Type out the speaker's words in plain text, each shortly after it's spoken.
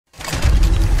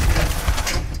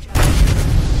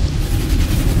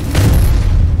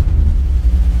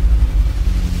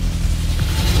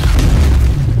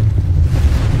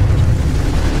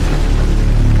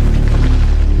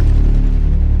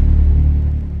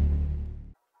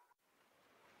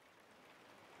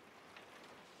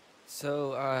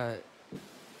So,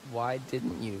 why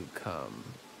didn't you come?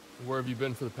 Where have you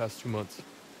been for the past 2 months?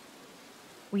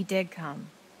 We did come.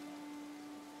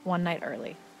 One night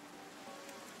early.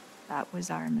 That was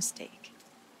our mistake.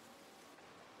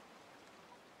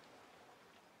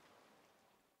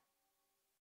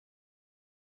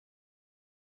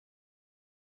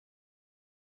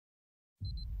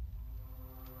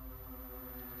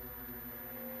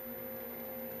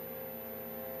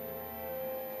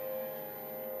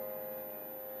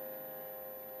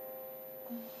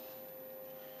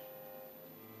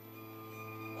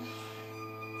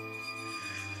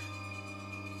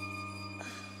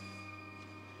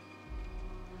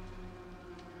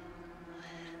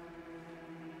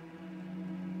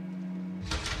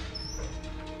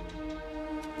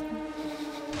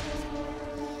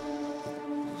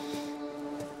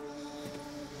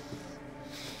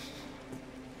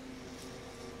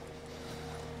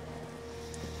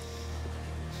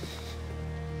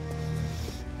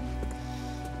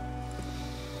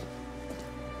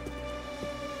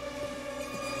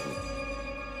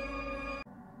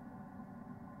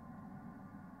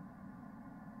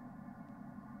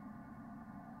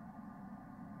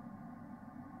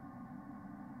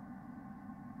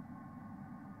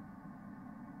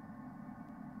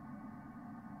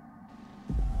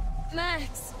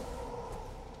 Max!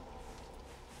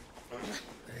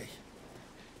 Hey.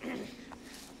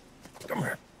 Come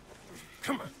here.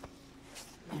 Come on.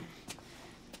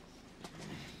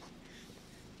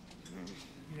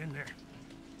 Get in there.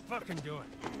 Fucking do it.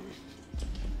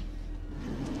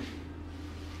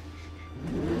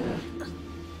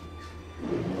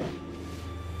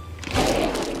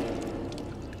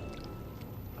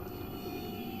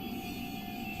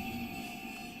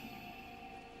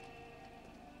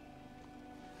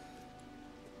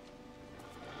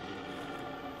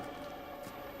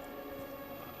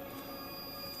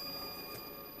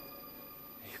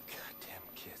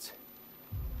 Kids.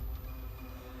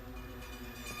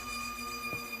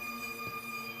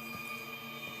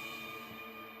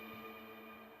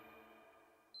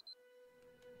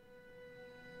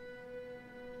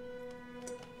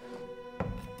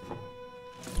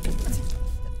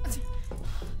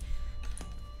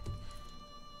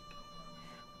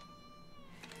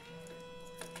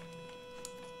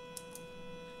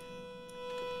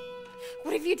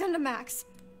 What have you done to Max?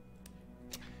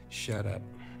 Shut up.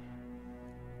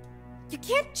 You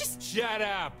can't just... Shut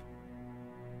up!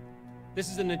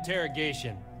 This is an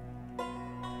interrogation.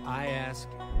 I ask,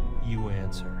 you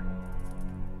answer.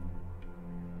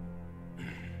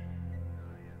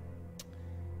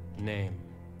 Name.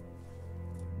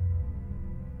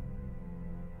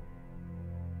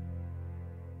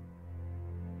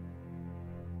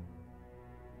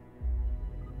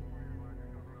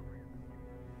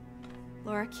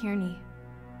 Laura Kearney.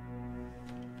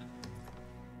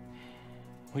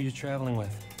 Who are you traveling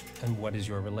with? And what is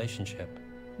your relationship?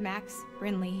 Max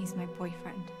Brinley, he's my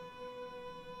boyfriend.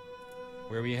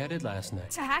 Where were you headed last night?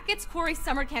 To Hacketts Quarry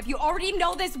summer camp. You already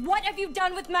know this. What have you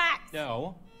done with Max?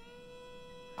 No.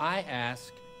 I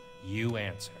ask, you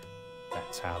answer.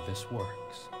 That's how this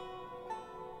works.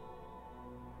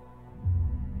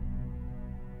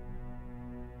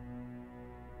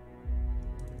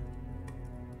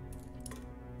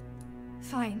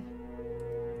 Fine.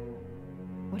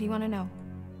 What do you want to know?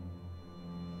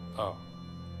 Oh.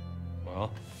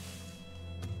 Well.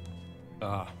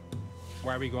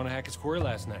 Why were you going to Hacketts Quarry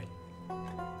last night?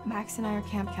 Max and I are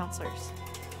camp counselors.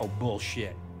 Oh,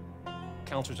 bullshit.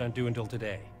 Counselors aren't due until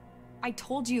today. I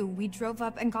told you, we drove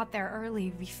up and got there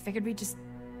early. We figured we'd just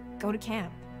go to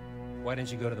camp. Why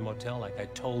didn't you go to the motel like I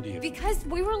told you? Because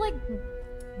we were, like,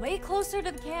 way closer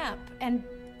to the camp, and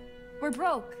we're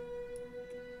broke.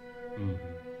 Mm-hmm.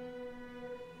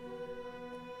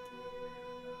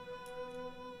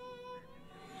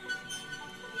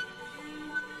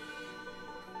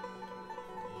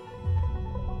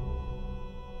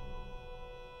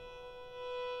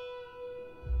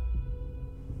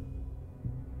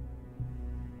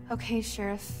 Okay,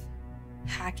 Sheriff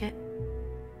Hackett.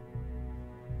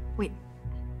 Wait,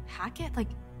 Hackett? Like,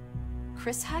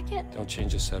 Chris Hackett? Don't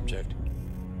change the subject.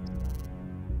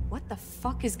 What the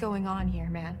fuck is going on here,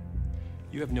 man?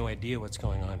 You have no idea what's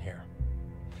going on here.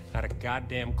 Not a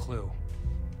goddamn clue.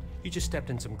 You just stepped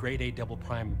in some grade A double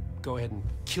prime, go ahead and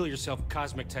kill yourself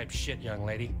cosmic type shit, young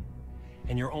lady.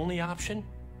 And your only option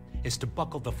is to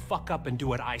buckle the fuck up and do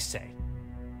what I say.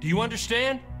 Do you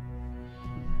understand?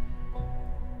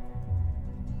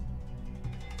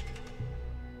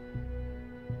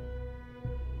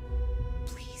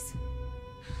 Please.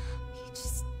 You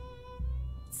just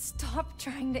stop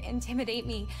trying to intimidate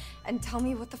me and tell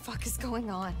me what the fuck is going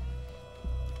on.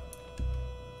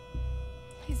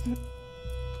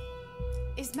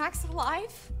 Is Max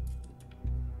alive?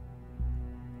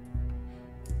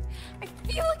 I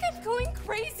feel like I'm going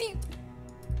crazy.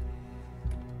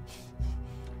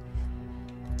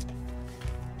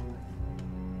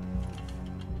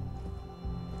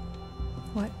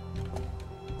 What?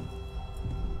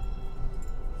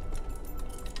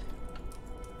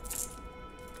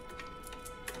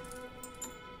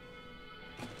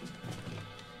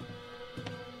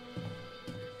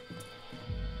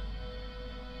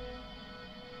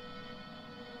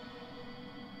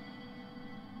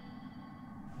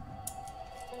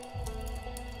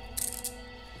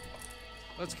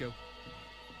 Let's go.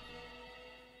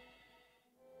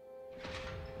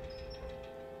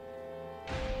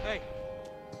 Hey!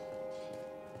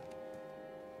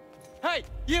 Hey,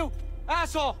 you!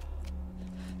 Asshole!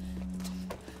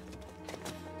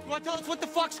 You wanna tell us what the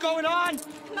fuck's going on?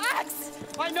 Max!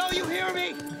 I know you hear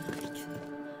me!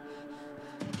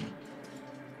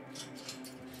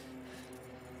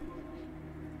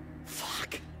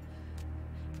 Fuck.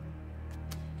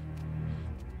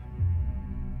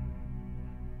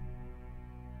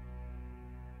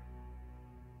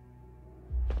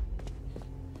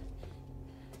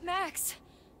 Max!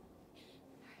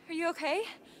 Are you okay?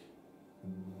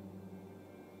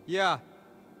 Yeah.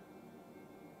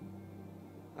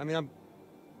 I mean,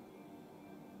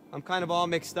 I'm kind of all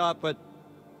mixed up, but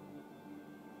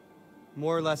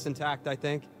more or less intact, I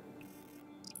think.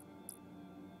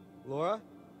 Laura?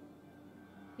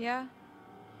 Yeah?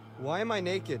 Why am I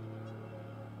naked?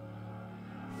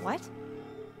 What?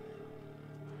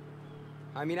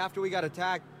 I mean, after we got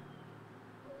attacked,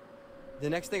 the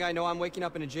next thing I know, I'm waking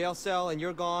up in a jail cell, and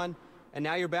you're gone, and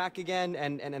now you're back again,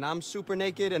 and I'm super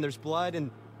naked, and there's blood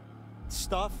and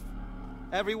stuff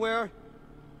everywhere.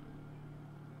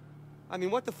 I mean,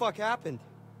 what the fuck happened?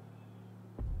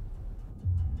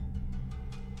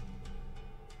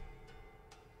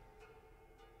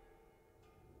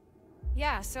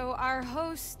 Yeah, so our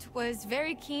host was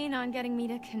very keen on getting me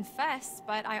to confess,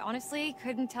 but I honestly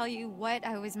couldn't tell you what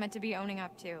I was meant to be owning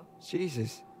up to.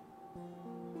 Jesus.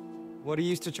 What he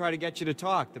used to try to get you to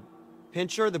talk? The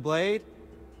pincher, the blade?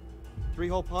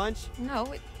 Three-hole punch? No,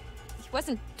 he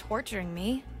wasn't torturing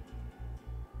me.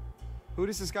 Who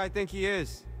does this guy think he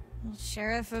is? Well,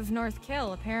 Sheriff of North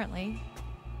Kill, apparently.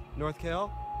 North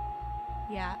Kill?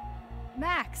 Yeah.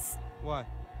 Max, What?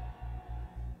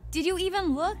 did you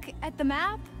even look at the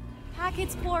map?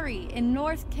 Hacketts Quarry in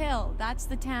North Kill, that's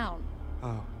the town.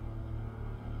 Oh.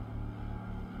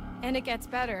 And it gets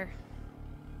better.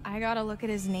 I gotta look at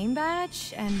his name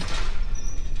badge, and...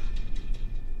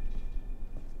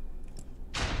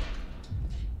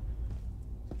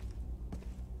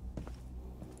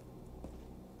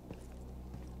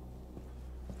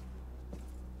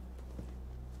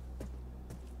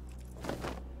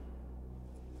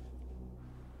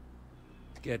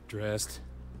 Get dressed.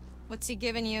 What's he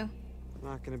giving you? I'm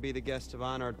not gonna be the guest of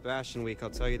honor at Fashion Week, I'll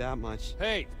tell you that much.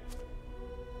 Hey!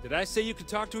 Did I say you could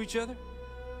talk to each other?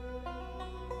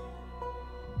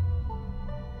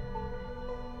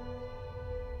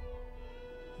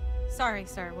 Sorry,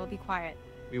 sir, we'll be quiet.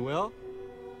 We will?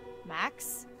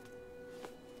 Max?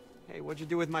 Hey, what'd you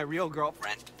do with my real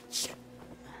girlfriend?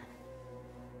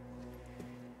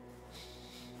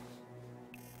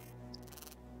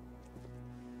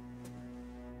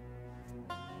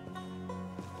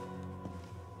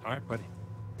 All right, buddy.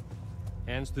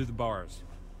 Hands through the bars.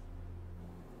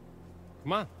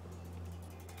 Come on.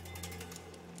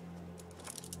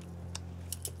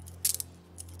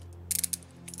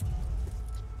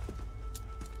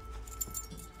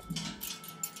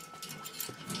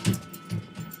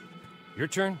 Your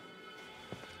turn.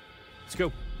 Let's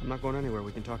go. I'm not going anywhere,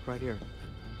 we can talk right here.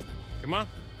 Come on.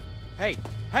 Hey!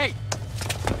 Hey!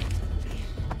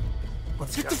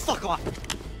 Let's Get go. the fuck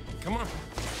off! Come on.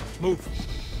 Move.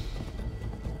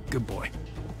 Good boy.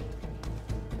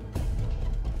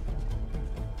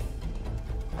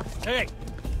 Hey!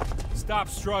 Stop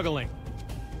struggling.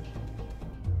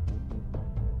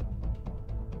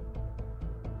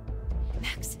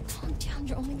 Max, calm down,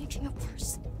 you're only making it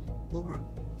worse. Laura.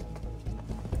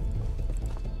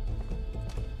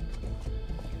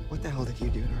 What the hell did you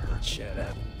do to her? Shut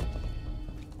up.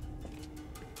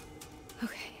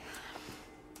 Okay.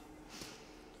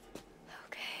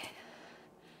 Okay.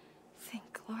 Think,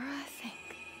 Laura,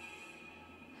 think.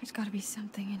 There's gotta be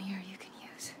something in here you can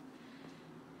use.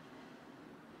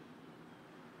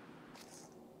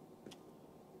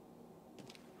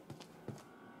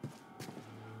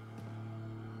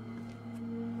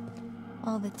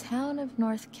 While the town of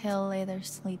North Kill lay there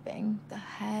sleeping, the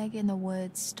hag in the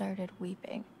woods started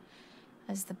weeping.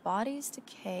 As the bodies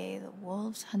decay, the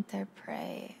wolves hunt their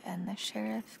prey, and the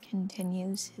sheriff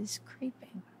continues his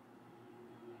creeping.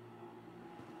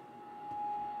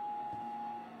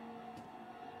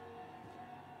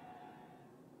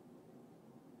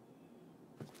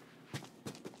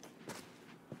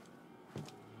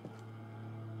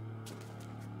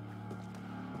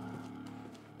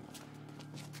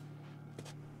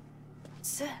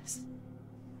 What's this?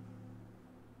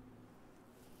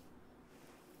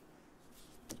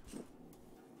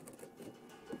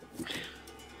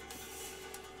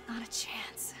 Not a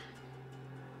chance.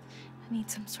 I need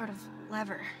some sort of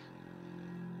lever.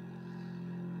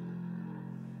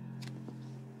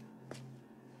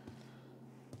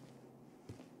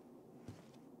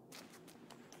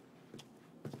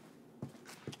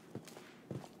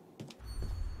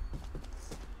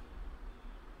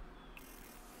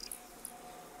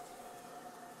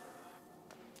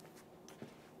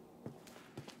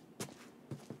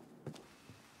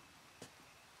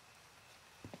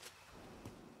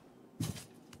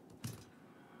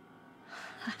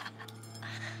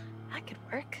 That could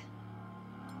work.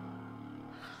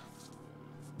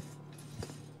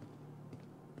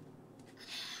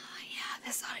 Yeah,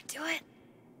 this ought to do it.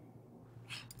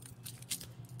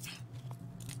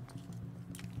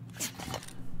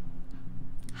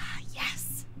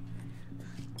 Yes.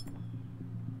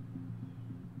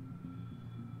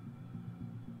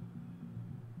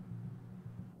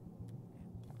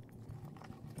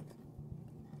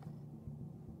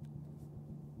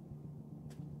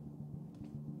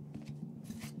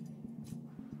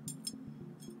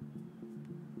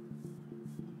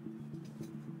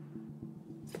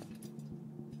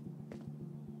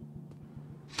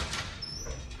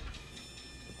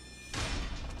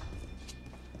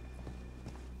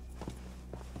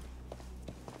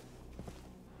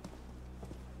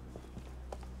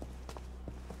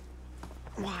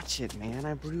 Watch it, man.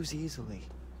 I bruise easily.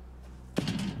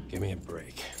 Give me a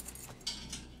break.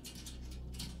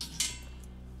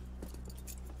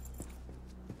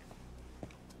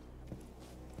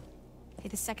 Hey,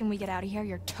 the second we get out of here,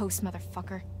 you're toast,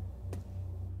 motherfucker.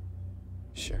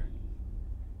 Sure.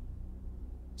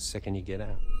 Second you get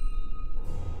out.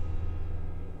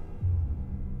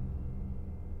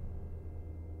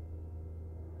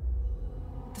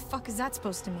 What the fuck is that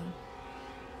supposed to mean?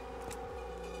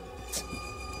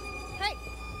 Hey!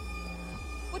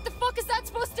 What the fuck is that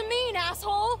supposed to mean,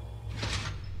 asshole?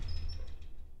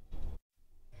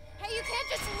 Hey, you can't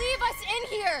just leave us in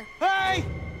here! Hey!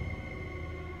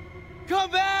 Come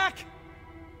back!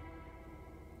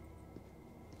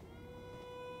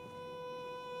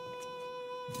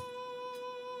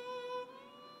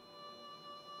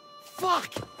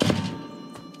 Fuck!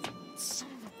 Son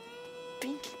of a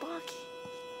binky bonky.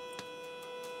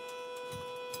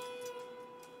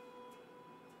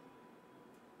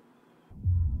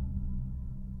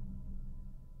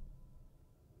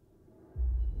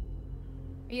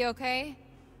 Are you okay?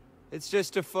 It's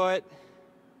just a foot.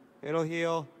 It'll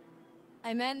heal.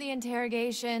 I meant the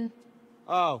interrogation.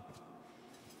 Oh.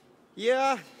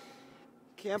 Yeah.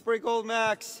 Can't break old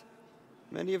Max.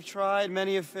 Many have tried,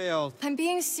 many have failed. I'm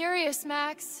being serious,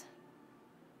 Max.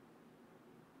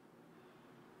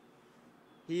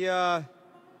 He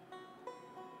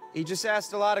just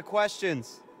asked a lot of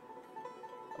questions.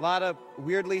 A lot of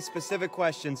weirdly specific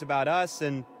questions about us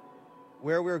and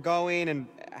where we were going and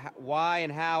why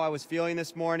and how I was feeling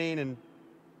this morning, and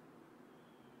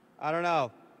I don't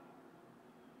know.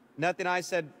 Nothing I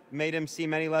said made him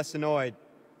seem any less annoyed.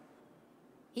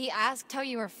 He asked how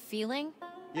you were feeling?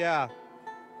 Yeah.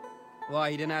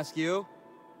 Why, he didn't ask you?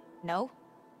 No.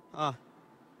 Huh.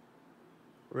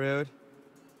 Rude.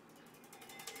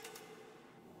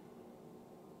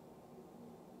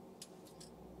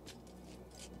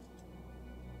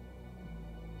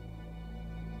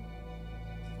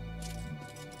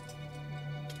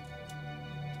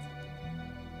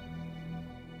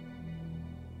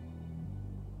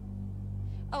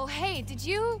 Oh, hey, did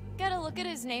you get a look at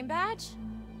his name badge?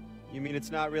 You mean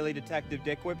it's not really Detective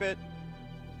Dick Whippet?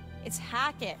 It's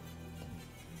Hackett.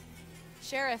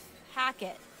 Sheriff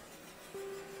Hackett.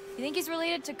 You think he's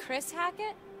related to Chris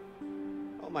Hackett?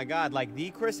 Oh my god, like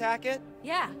the Chris Hackett?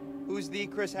 Yeah. Who's the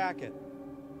Chris Hackett?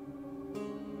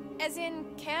 As in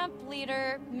camp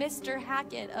leader Mr.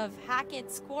 Hackett of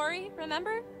Hacketts Quarry,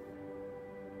 remember?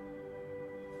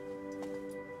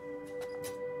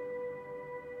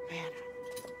 Man,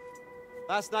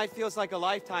 last night feels like a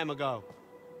lifetime ago.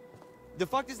 The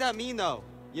fuck does that mean, though?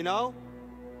 You know?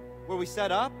 Where we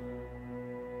set up?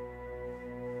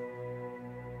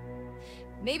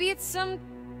 Maybe it's some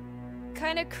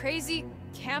kind of crazy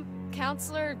camp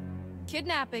counselor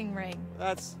kidnapping ring.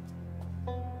 That's...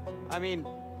 I mean...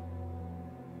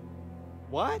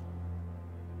 What?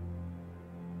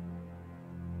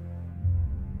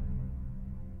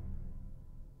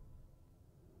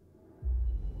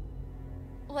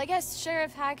 Well, I guess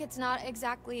Sheriff Hackett's not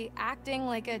exactly acting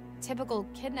like a typical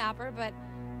kidnapper, but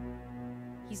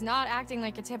he's not acting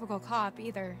like a typical cop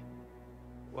either.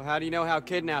 Well, how do you know how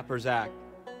kidnappers act?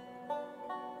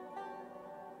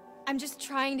 I'm just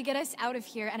trying to get us out of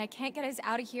here, and I can't get us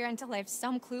out of here until I have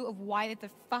some clue of why the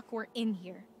fuck we're in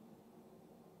here.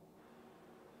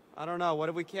 I don't know. What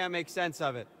if we can't make sense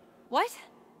of it? What?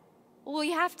 Well,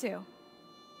 we have to.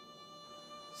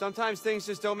 Sometimes things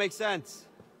just don't make sense.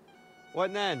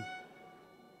 What then?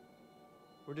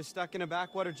 We're just stuck in a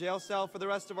backwater jail cell for the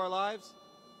rest of our lives?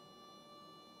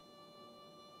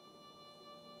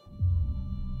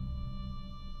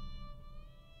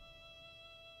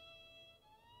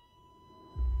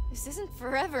 This isn't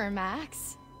forever,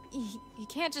 Max. You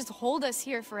can't just hold us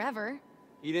here forever.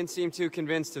 You didn't seem too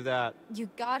convinced of that. You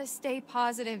gotta stay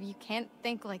positive. You can't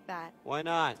think like that. Why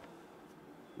not?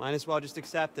 Might as well just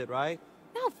accept it, right?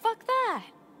 No, fuck that.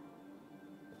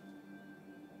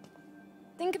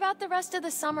 Think about the rest of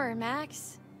the summer,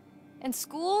 Max. And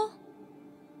school?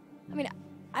 I mean,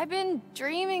 I've been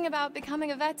dreaming about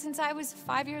becoming a vet since I was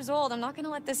 5 years old. I'm not gonna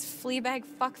let this fleabag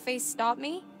fuckface stop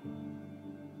me.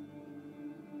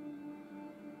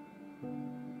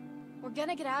 We're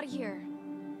gonna get out of here.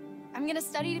 I'm gonna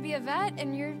study to be a vet,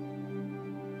 and you're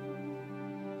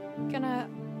gonna,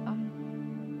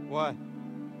 What?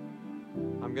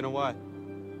 I'm gonna what?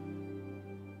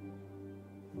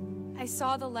 I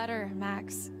saw the letter,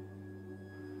 Max.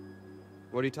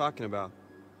 What are you talking about?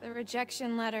 The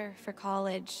rejection letter for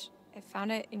college. I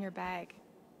found it in your bag.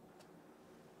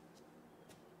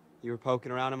 You were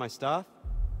poking around in my stuff?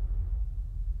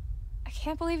 I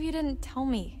can't believe you didn't tell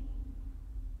me.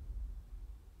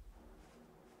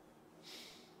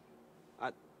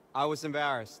 I was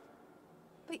embarrassed.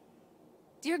 But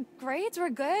your grades were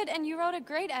good, and you wrote a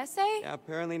great essay? Yeah,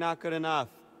 apparently not good enough.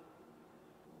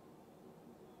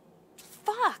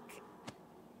 Fuck!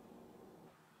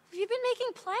 You've been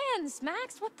making plans,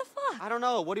 Max. What the fuck? I don't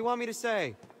know. What do you want me to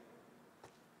say?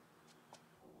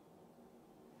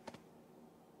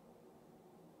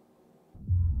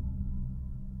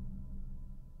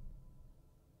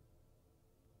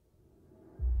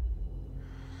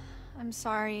 I'm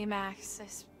sorry, Max.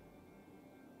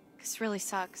 This really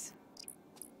sucks.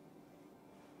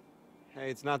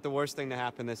 Hey, it's not the worst thing to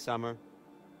happen this summer.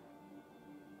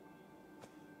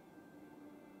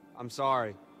 I'm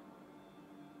sorry.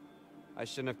 I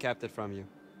shouldn't have kept it from you.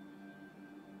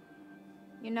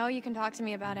 You know you can talk to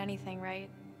me about anything, right?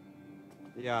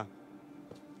 Yeah.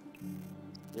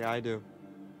 Yeah, I do.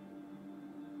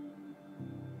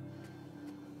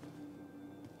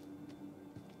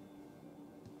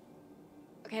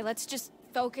 Okay, let's just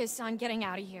focus on getting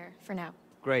out of here for now.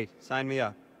 Great. Sign me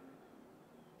up.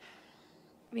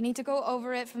 We need to go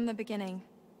over it from the beginning.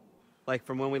 Like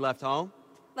from when we left home?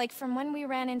 Like from when we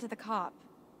ran into the cop.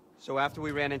 So after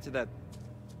we ran into that...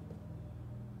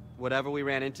 whatever we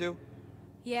ran into?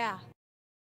 Yeah.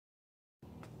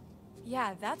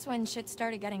 Yeah, that's when shit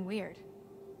started getting weird.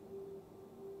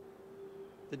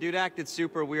 The dude acted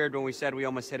super weird when we said we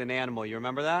almost hit an animal. You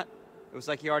remember that? It was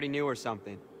like he already knew or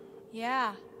something.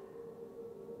 Yeah.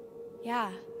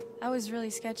 Yeah, that was really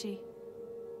sketchy.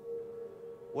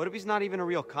 What if he's not even a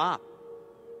real cop?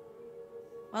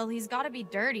 Well, he's gotta be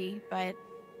dirty, but...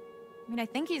 I mean, I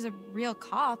think he's a real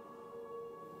cop.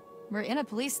 We're in a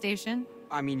police station.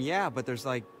 I mean, yeah, but there's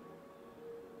like...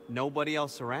 nobody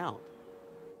else around.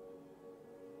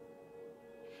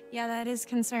 Yeah, that is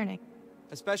concerning.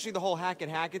 Especially the whole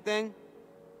Hackett thing.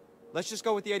 Let's just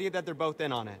go with the idea that they're both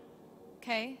in on it.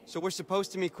 Okay. So we're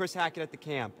supposed to meet Chris Hackett at the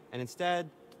camp, and instead,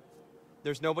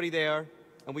 there's nobody there,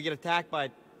 and we get attacked by...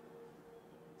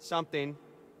 something,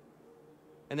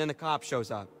 and then the cop shows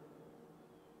up.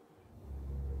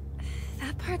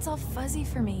 That part's all fuzzy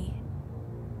for me.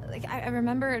 Like, I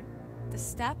remember the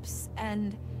steps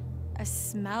and a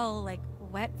smell like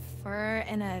wet fur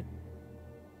and a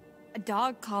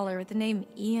dog collar with the name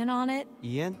Ian on it.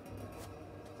 Ian?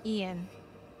 Ian.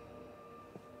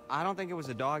 I don't think it was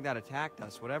a dog that attacked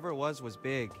us. Whatever it was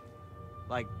big.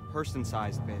 Like,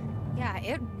 person-sized big. Yeah,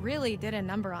 it really did a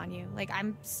number on you. Like,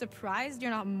 I'm surprised you're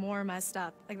not more messed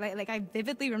up. Like I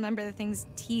vividly remember the thing's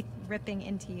teeth ripping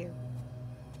into you.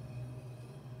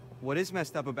 What is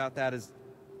messed up about that is...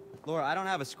 Laura, I don't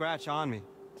have a scratch on me.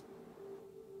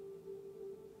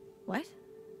 What?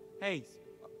 Hey,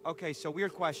 okay, so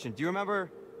weird question. Do you remember...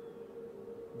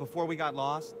 before we got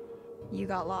lost? You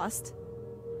got lost?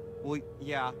 Well,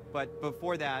 yeah, but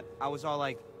before that, I was all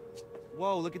like,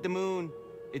 whoa, look at the moon.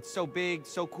 It's so big,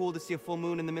 so cool to see a full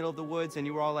moon in the middle of the woods, and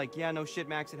you were all like, yeah, no shit,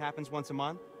 Max, it happens once a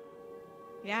month.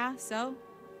 Yeah, so?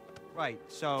 Right,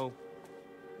 so,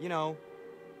 you know,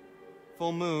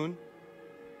 full moon.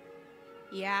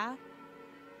 Yeah.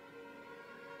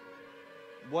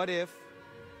 What if,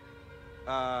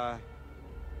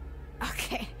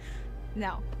 Okay.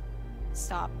 No.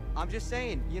 Stop. I'm just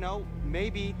saying, you know,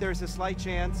 maybe there's a slight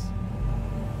chance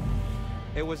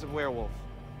it was a werewolf.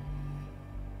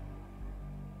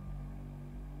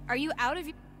 Are you out of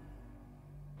your...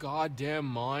 Goddamn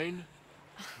mind?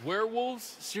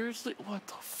 Werewolves? Seriously? What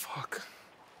the fuck?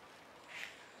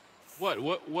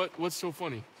 What's so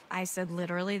funny? I said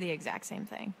literally the exact same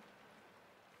thing.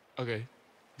 Okay.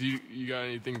 Do you got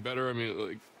anything better? I mean,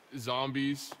 like,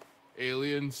 zombies?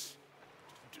 Aliens?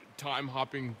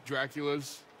 Time-hopping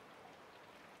Draculas?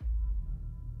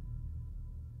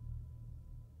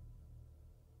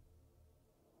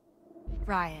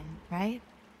 Ryan, right?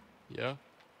 Yeah?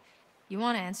 You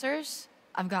want answers?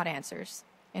 I've got answers.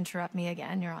 Interrupt me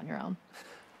again, you're on your own.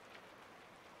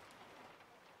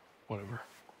 Whatever.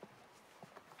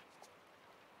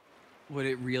 Would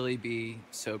it really be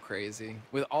so crazy?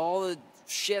 With all the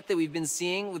shit that we've been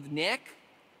seeing with Nick?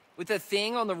 With the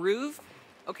thing on the roof?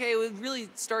 Okay, it would really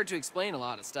start to explain a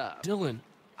lot of stuff. Dylan.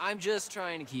 I'm just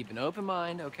trying to keep an open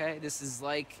mind, okay? This is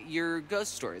like your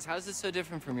ghost stories. How is this so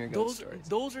different from your ghost stories?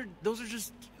 Those are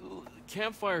just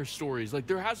campfire stories. Like,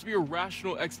 there has to be a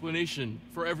rational explanation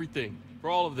for everything, for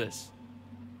all of this.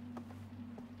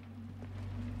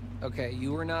 Okay,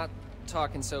 you were not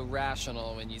talking so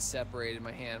rational when you separated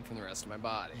my hand from the rest of my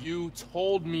body. You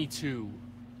told me to.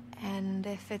 And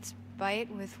if it's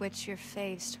bite with which you're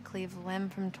faced, cleave limb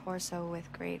from torso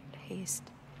with great haste.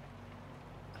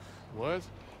 What?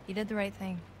 You did the right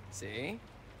thing. See?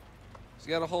 She's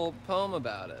got a whole poem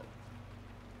about it.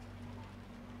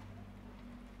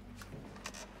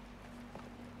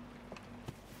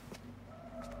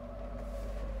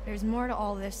 There's more to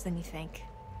all this than you think.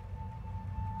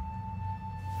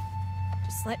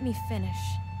 Just let me finish,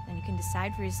 and you can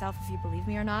decide for yourself if you believe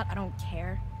me or not. I don't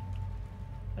care.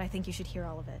 But I think you should hear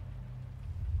all of it.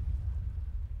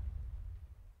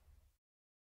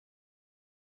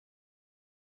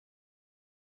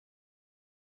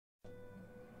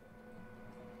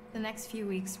 The next few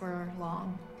weeks were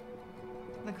long.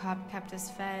 The cop kept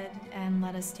us fed and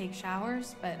let us take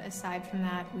showers, but aside from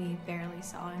that, we barely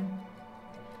saw him.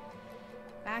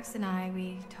 Max and I,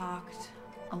 we talked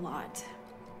a lot.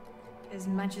 As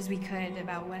much as we could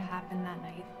about what happened that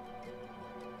night.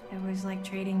 It was like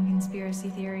trading conspiracy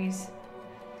theories.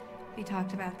 We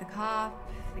talked about the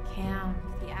cop, the camp,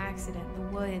 the accident,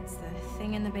 the woods, the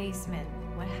thing in the basement,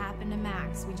 what happened to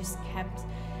Max. We just kept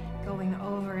going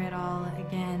over it all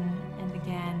again and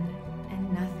again,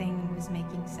 and nothing was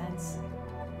making sense.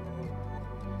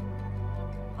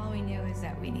 All we knew is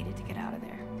that we needed to get out of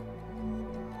there.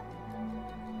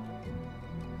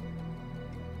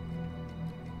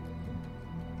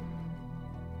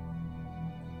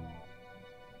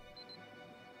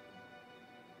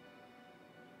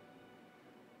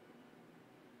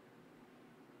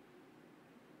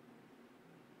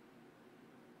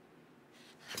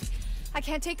 I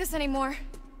can't take this anymore.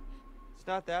 It's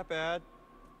not that bad.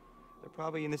 They're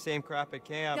probably in the same crap at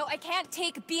camp. No, I can't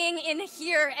take being in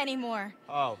here anymore.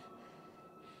 Oh.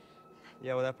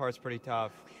 Yeah, well, that part's pretty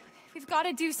tough. We've got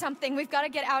to do something. We've got to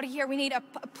get out of here. We need a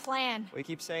plan. We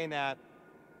keep saying that,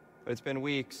 but it's been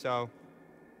weeks, so,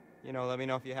 you know, let me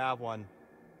know if you have one.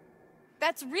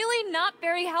 That's really not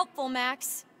very helpful,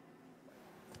 Max.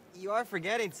 You are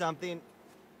forgetting something.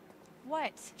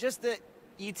 What? Just the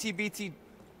itsy-bitsy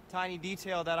tiny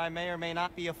detail that I may or may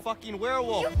not be a fucking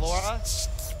werewolf, Laura.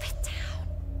 Keep it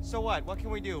down. So what? What can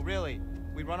we do, really?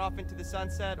 We run off into the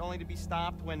sunset only to be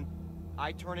stopped when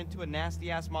I turn into a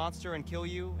nasty-ass monster and kill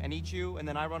you and eat you, and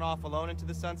then I run off alone into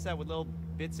the sunset with little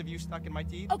bits of you stuck in my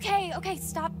teeth? Okay,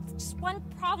 stop. Just one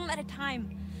problem at a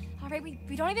time. All right,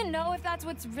 we don't even know if that's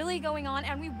what's really going on,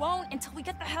 and we won't until we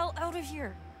get the hell out of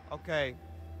here. Okay.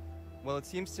 Well, it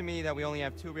seems to me that we only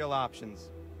have two real options.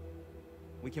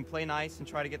 We can play nice and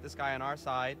try to get this guy on our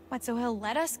side. What, so he'll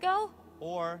let us go?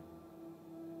 Or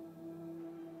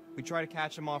we try to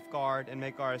catch him off guard and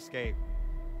make our escape.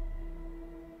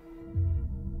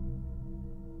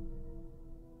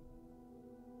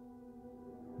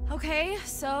 Okay,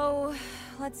 so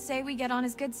let's say we get on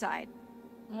his good side.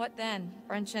 What then?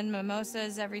 Brunch and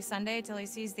mimosas every Sunday till he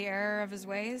sees the error of his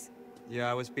ways?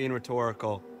 Yeah, I was being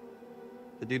rhetorical.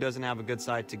 The dude doesn't have a good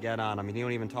side to get on. I mean, he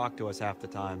don't even talk to us half the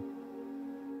time.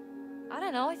 I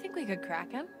don't know, I think we could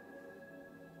crack him.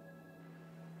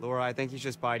 Laura, I think he's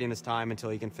just biding his time until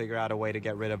he can figure out a way to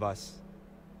get rid of us.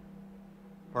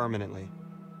 Permanently.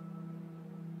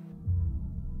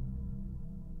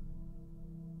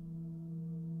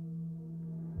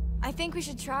 I think we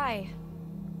should try.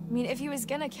 I mean, if he was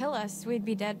gonna kill us, we'd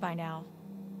be dead by now.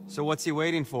 So what's he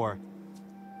waiting for?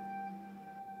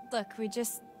 Look,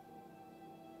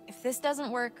 if this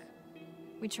doesn't work,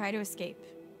 we try to escape.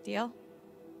 Deal?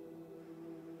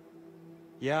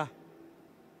 Yeah.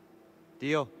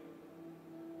 Deal.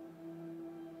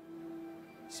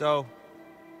 So,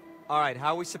 alright,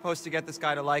 how are we supposed to get this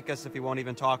guy to like us if he won't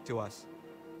even talk to us?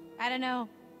 I don't know.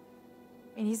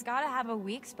 I mean, he's gotta have a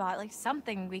weak spot, like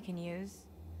something we can use.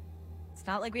 It's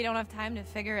not like we don't have time to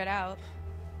figure it out.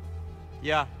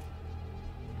 Yeah.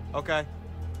 Okay.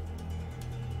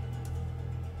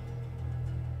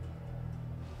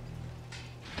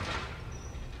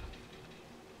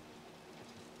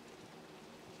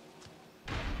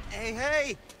 Hey,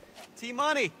 hey!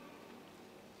 T-Money!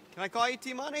 Can I call you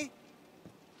T-Money?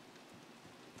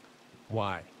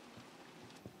 Why?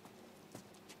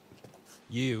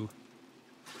 You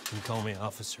can call me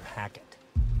Officer Hackett.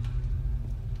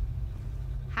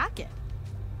 Hackett?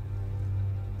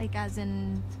 Like as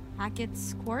in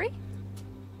Hacketts Quarry?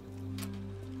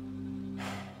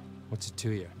 What's it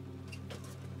to you?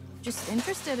 Just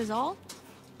interested is all.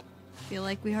 Feel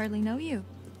like we hardly know you.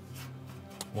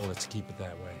 Well, let's keep it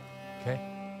that way, okay?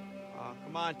 Oh,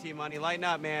 come on, T-Money, lighten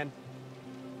up, man.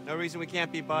 No reason we can't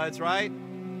be buds, right?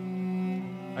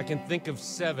 I can think of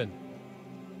 7.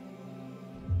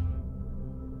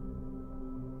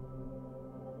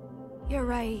 You're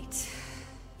right.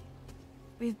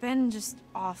 We've been just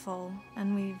awful,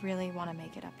 and we really want to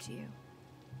make it up to you.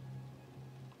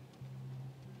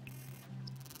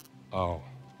 Oh.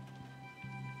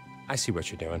 I see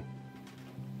what you're doing.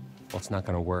 Well, it's not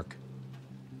gonna work.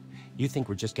 You think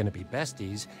we're just gonna be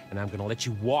besties, and I'm gonna let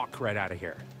you walk right out of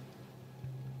here.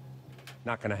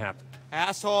 Not gonna happen.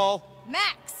 Asshole!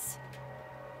 Max!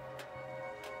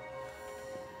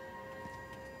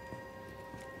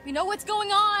 We know what's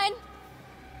going on!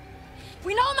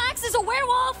 We know Max is a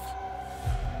werewolf!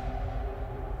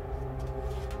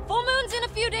 Full moon's in a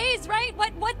few days, right?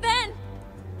 What then?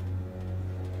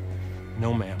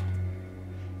 No, ma'am.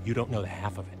 You don't know the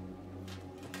half of it.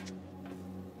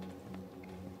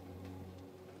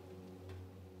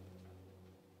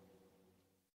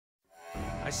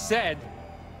 I said,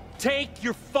 take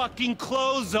your fucking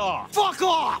clothes off! Fuck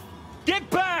off! Get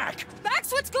back!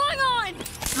 Max, what's going on?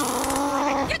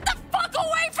 Get the fuck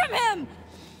away from him!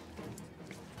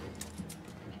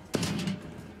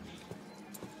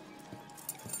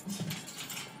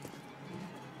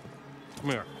 Come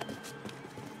here.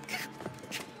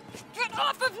 Get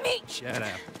off of me! Shut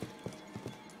up.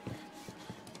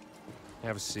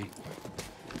 Have a seat.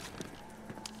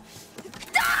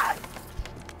 Ah!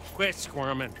 Quit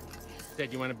squirming.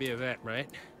 Said you want to be a vet, right?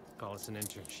 Call us an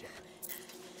internship.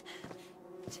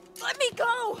 Let me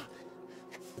go!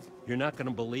 You're not gonna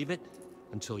believe it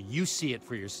until you see it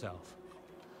for yourself.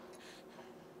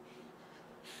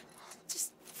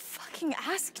 Just fucking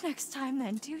ask next time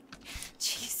then, dude.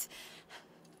 Jeez.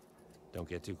 Don't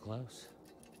get too close.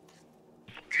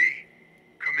 T,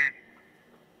 come in.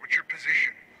 What's your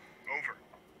position? Over.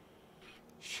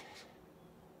 Shit.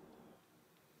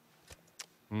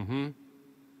 Mm-hmm.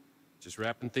 Just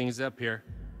wrapping things up here.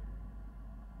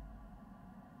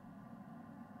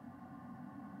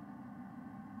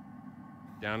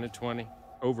 Down to 20.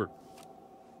 Over.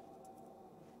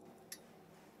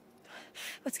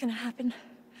 What's gonna happen?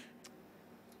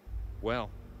 Well,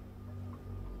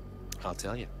 I'll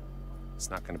tell you. It's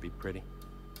not gonna be pretty.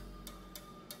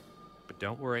 But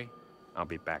don't worry. I'll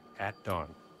be back at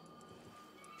dawn.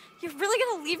 You're really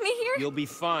gonna leave me here? You'll be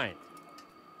fine.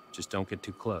 Just don't get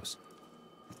too close.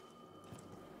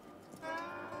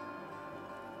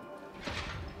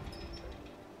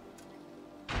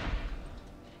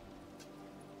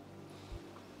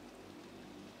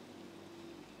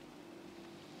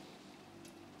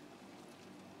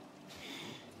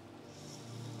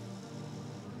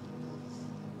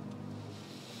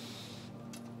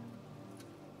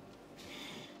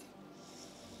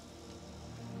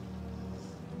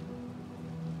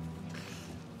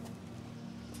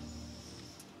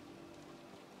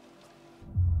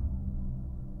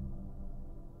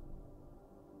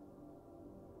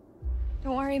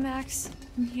 Don't worry, Max.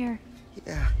 I'm here.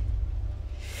 Yeah.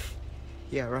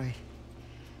 Yeah, right.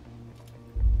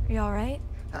 Are you alright?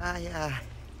 Yeah.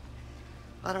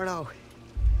 I don't know.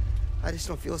 I just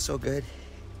don't feel so good.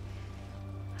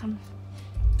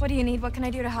 What do you need? What can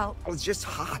I do to help? I was just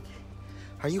hot.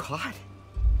 Are you hot?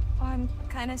 Oh, I'm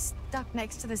kind of stuck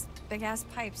next to this big-ass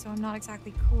pipe, so I'm not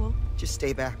exactly cool. Just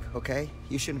stay back, okay?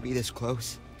 You shouldn't be this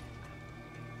close.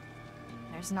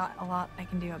 There's not a lot I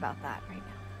can do about that right now.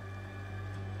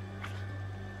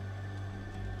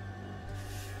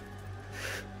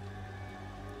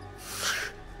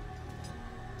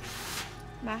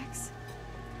 Max?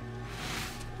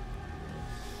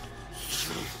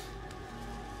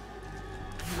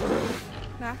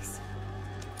 Max?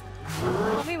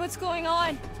 Tell me what's going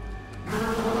on.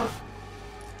 Max!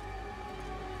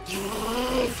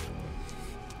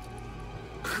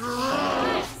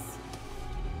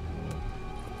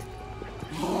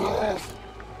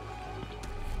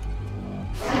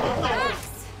 Max!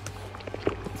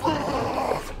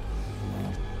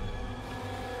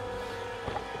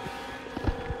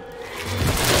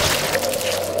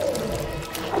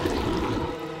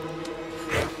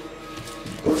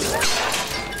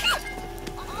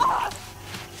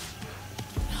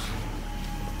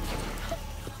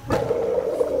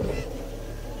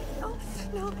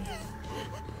 No.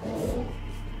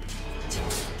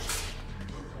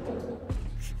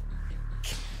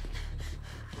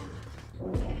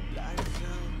 Lights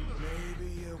out, maybe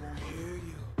it won't hear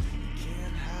you. You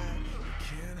can't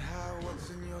hide what's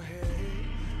in your head.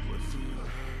 What's in your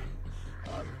head?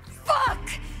 Fuck!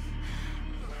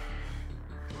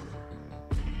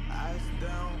 Eyes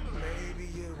down, maybe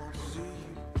it won't see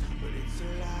you. But it's a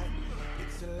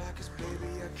lie, 'cause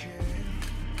baby I can.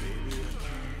 Baby I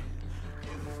can.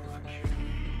 You know I can.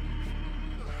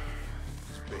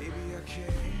 'Cause baby I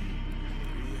can.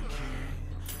 Baby I can.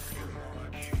 You know I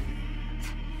can.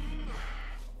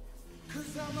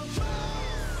 'Cause I'm a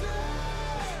monster.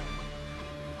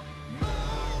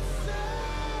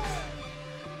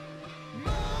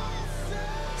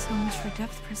 So much for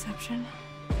depth perception.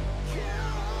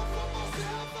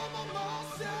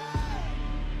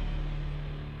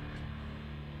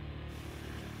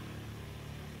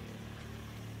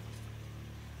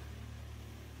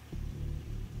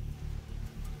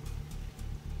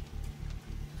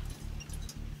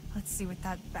 Let's see what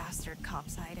that bastard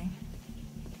cop's hiding.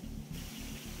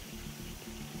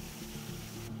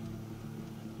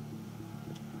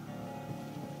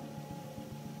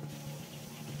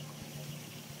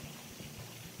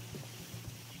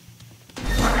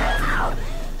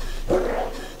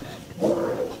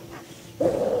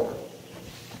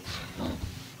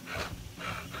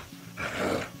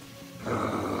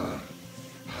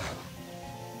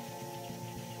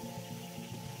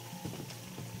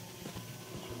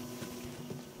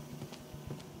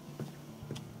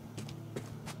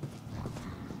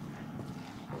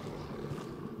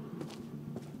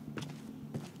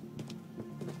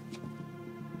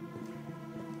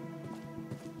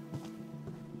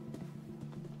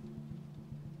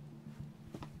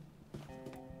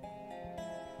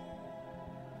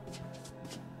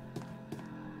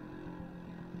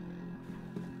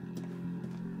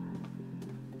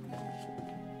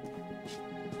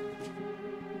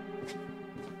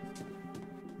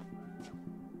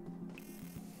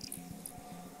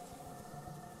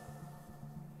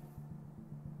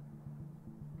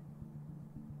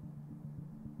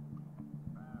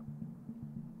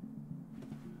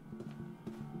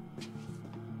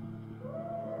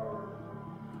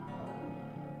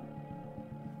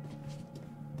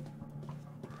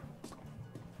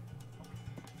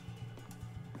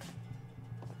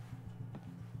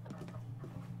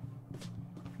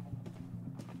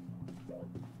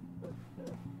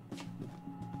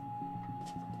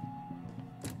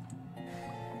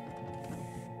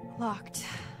 Locked.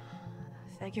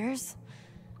 Figures.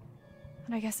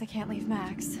 And I guess I can't leave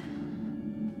Max.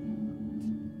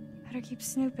 Better keep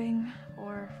snooping,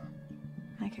 or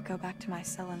I could go back to my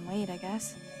cell and wait, I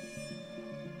guess.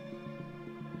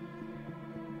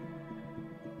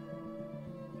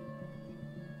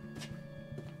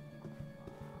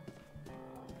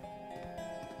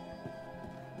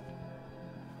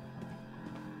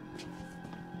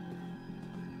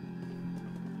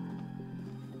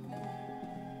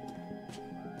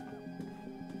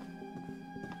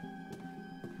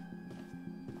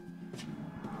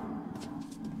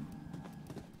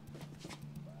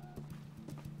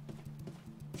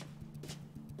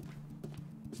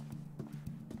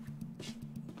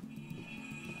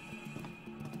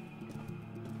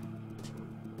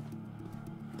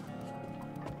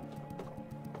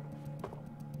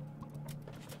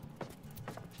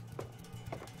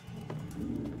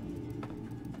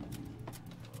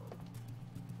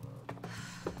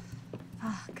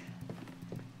 Fuck.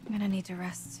 I'm gonna need to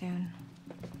rest soon.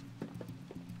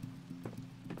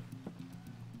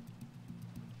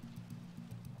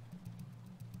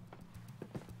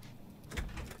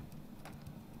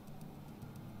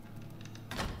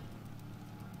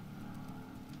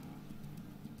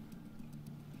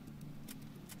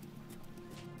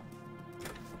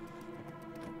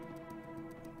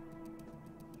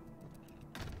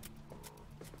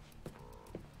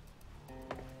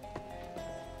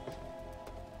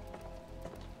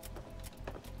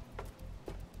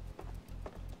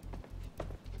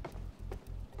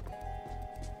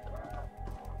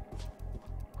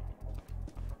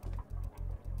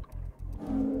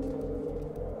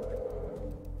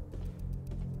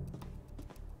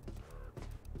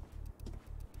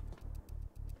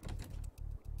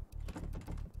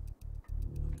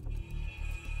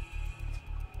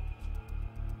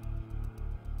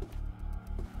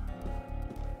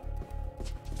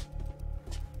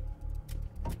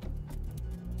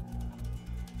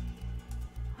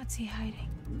 What's he hiding?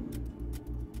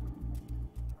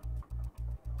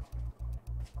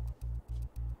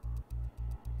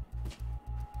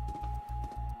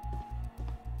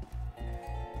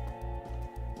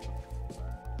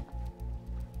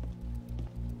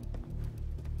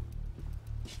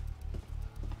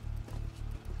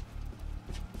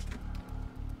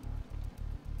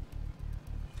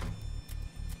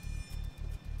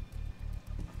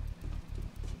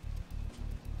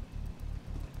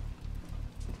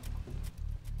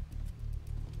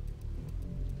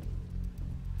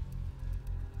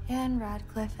 Anne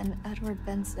Radcliffe and Edward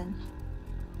Benson.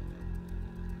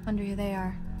 Wonder who they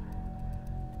are.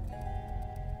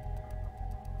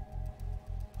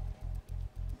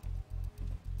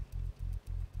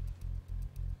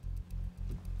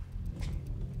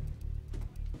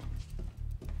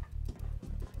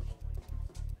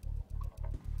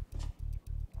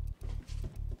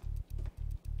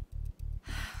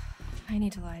 I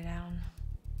need to lie down.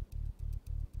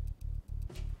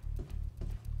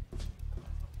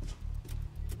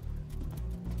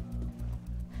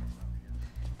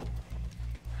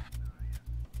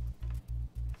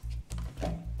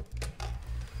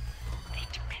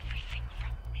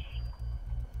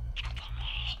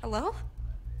 Hello?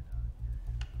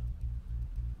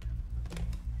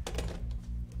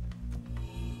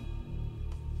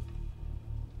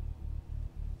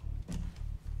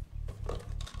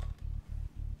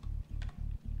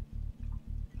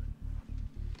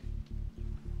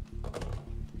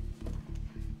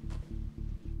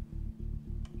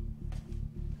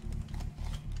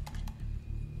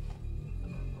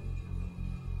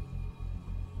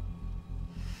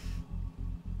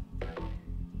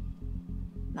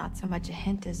 Not so much a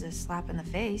hint as a slap in the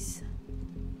face.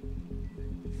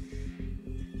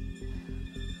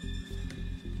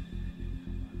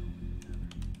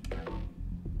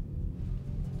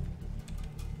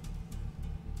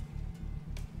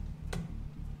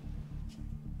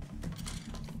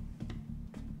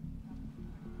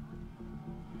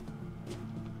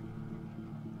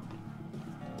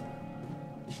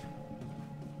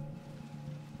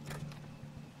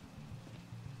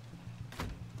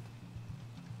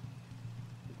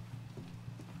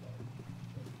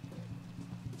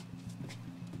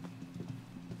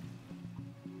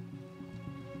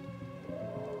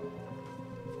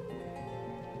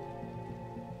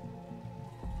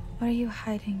 What are you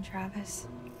hiding, Travis?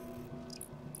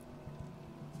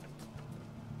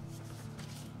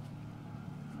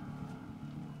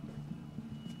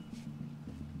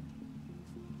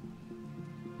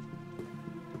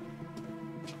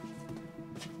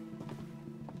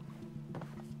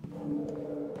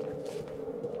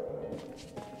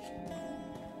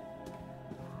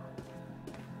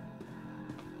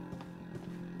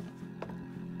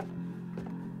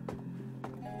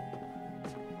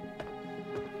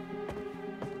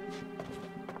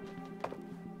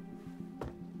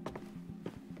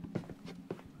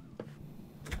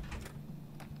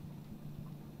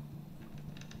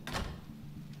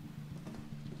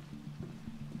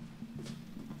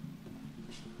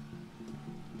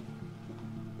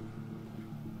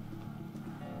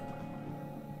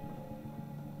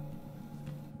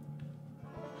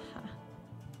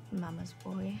 Mama's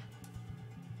boy.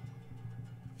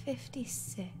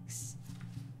 56.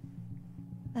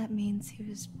 That means he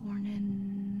was born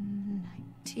in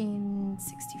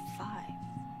 1965.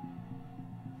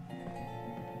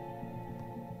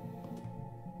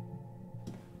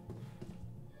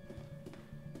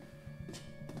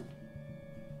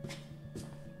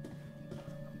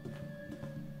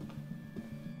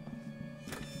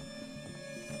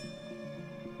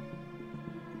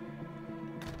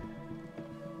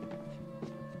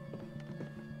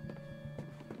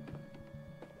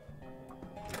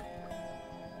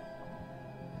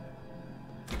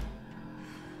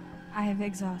 I have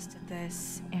exhausted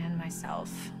this and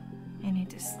myself. I need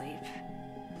to sleep.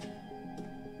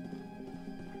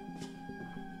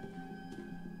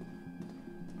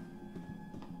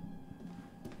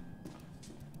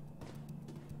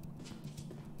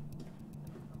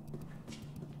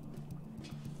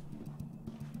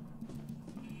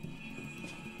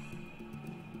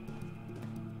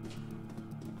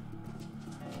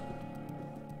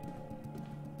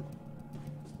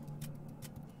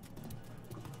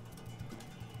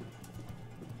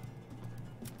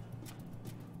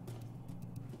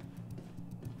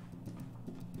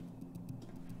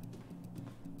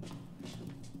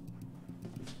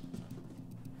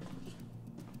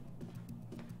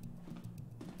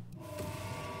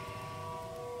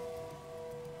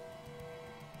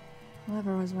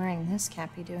 Whoever was wearing this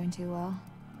can't be doing too well.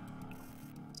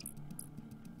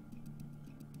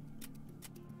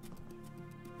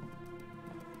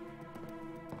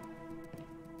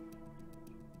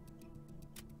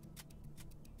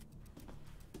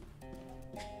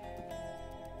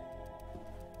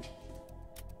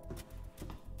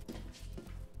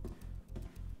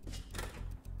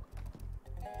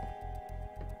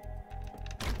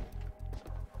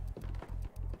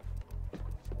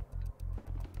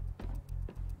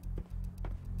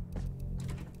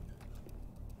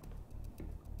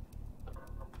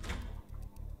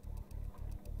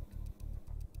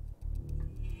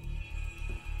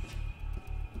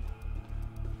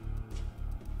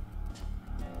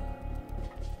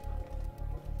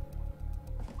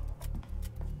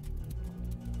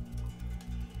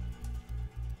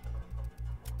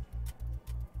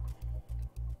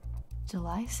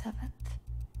 July 7th.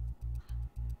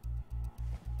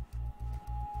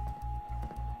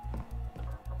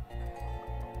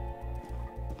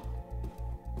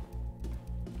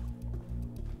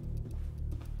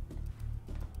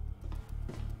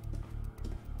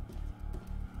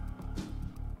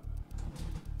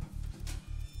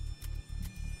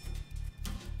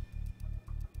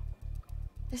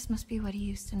 This must be what he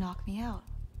used to knock me out.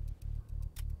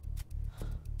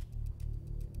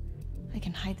 I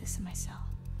can hide this in my cell.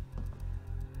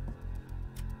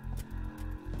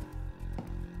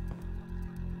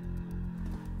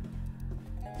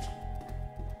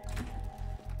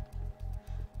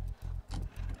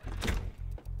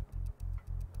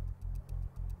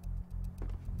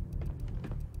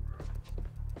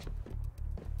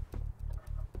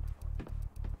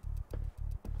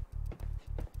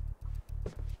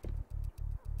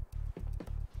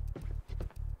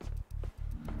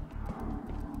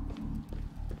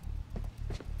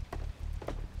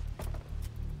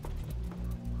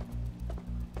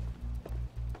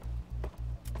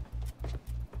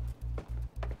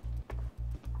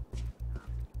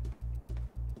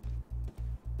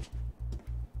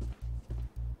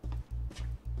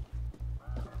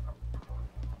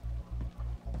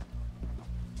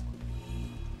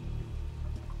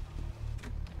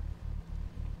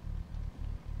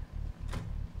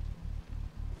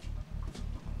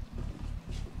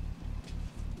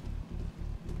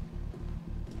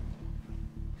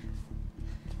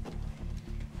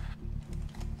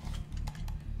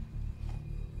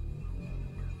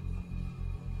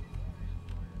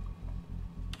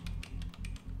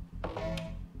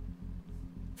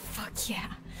 Fuck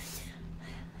yeah.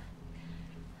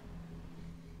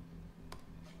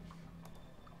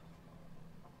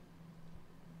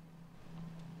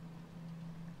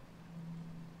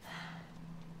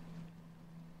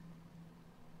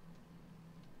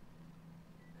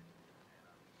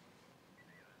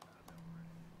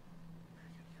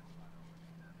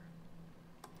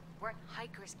 Weren't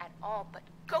hikers at all, but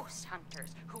ghost hunters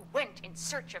who went in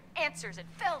search of answers and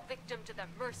fell victim to the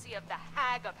mercy of the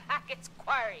hag of Hacketts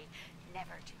Quarry,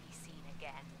 never to be seen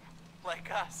again. Like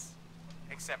us.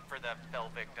 Except for the fell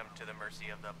victim to the mercy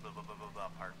of the blah blah blah blah blah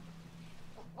part.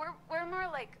 We're more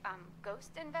like,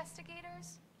 ghost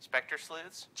investigators? Spectre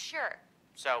sleuths? Sure.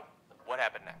 So, what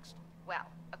happened next? Well,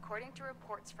 according to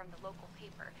reports from the local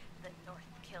paper, the North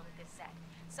Kill Gazette,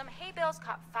 some hay bales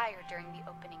caught fire during the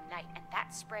opening night, and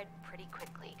that spread pretty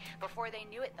quickly. Before they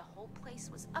knew it, the whole place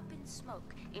was up in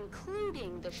smoke,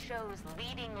 including the show's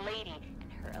leading lady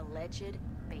and her alleged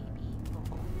baby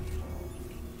boy.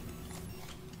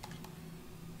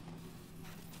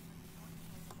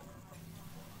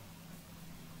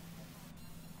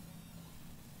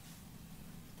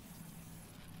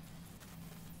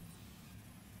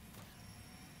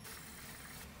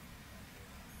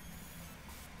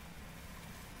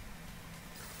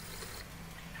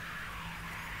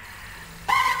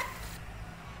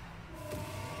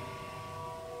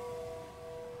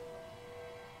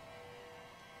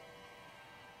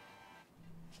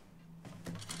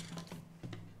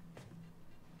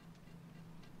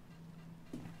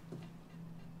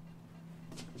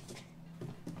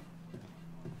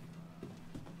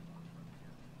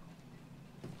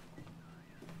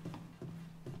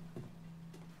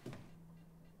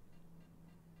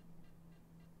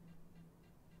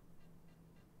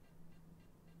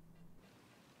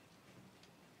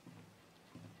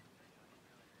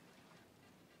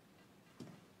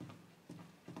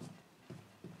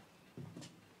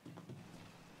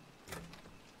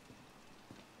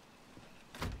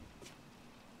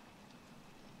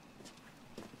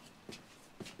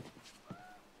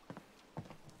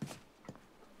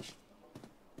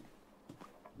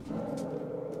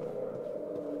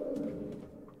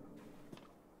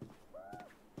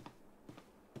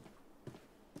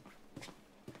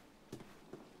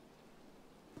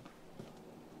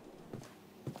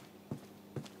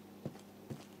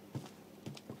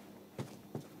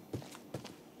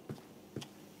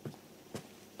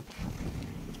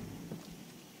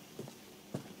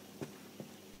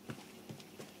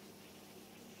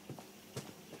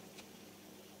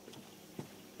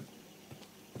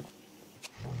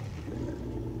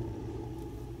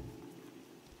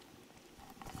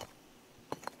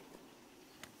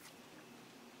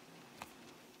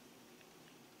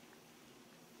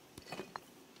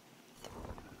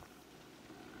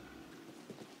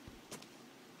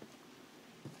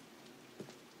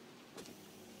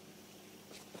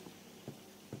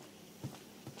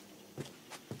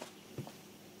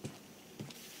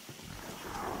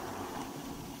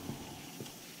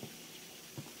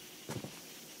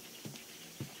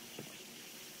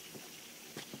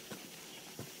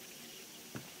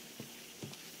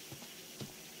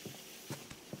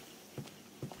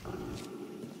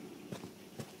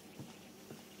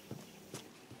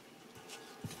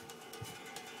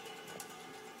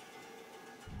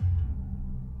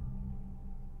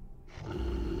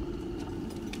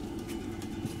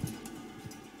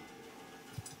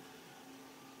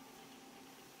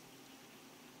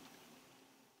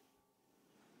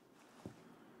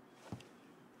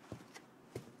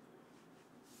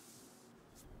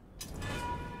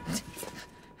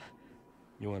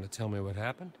 You want to tell me what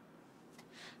happened?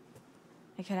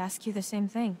 I could ask you the same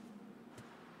thing.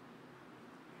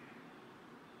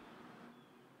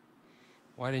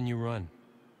 Why didn't you run?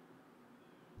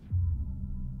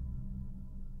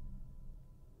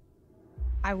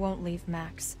 I won't leave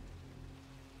Max.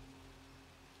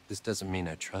 This doesn't mean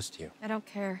I trust you. I don't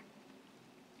care.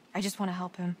 I just want to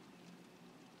help him.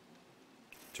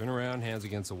 Turn around, hands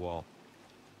against the wall.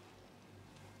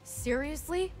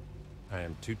 Seriously? I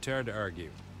am too tired to argue.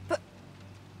 But...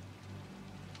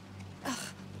 Ugh.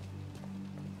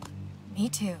 Me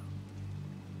too.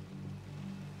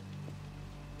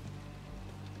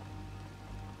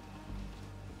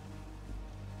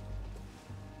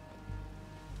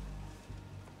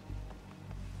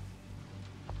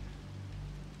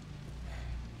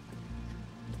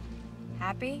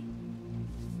 Happy?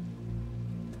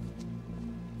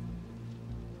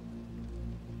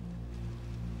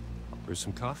 I'll brew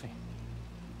some coffee.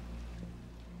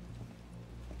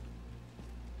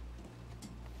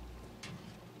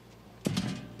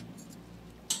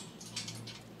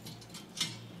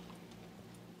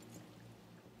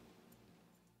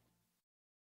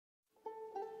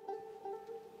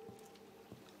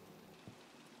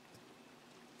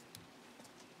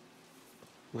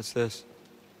 What's this?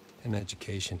 An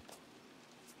education.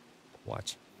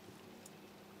 Watch.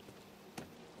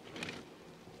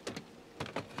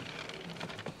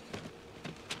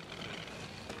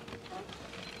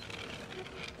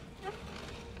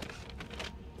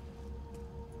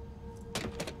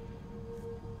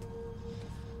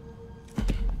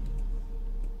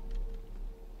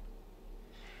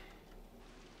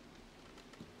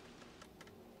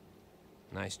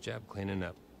 Nice job cleaning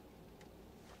up.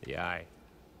 The eye,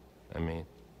 I mean.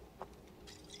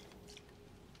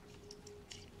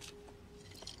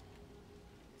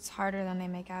 It's harder than they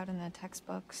make out in the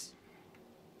textbooks.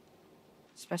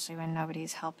 Especially when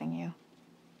nobody's helping you.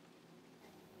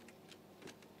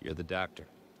 You're the doctor.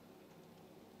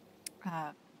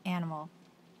 Animal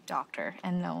doctor.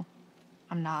 And no,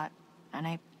 I'm not. And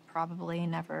I probably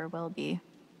never will be.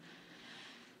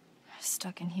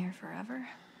 Stuck in here forever.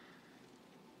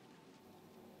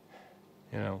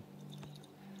 You know,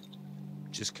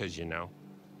 just 'cause you know,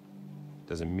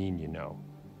 doesn't mean you know.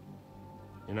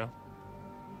 You know?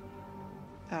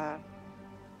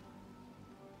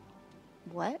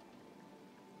 What?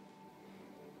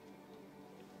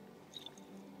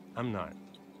 I'm not.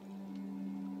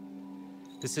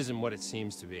 This isn't what it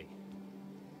seems to be.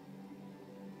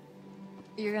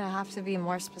 You're gonna have to be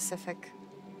more specific.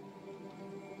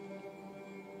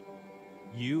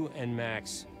 You and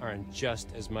Max are in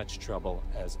just as much trouble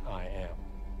as I am.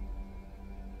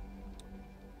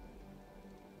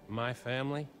 My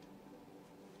family?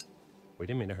 We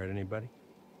didn't mean to hurt anybody.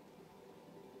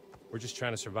 We're just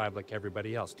trying to survive like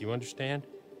everybody else. Do you understand?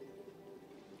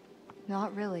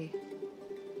 Not really.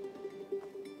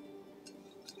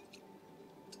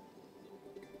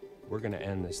 We're gonna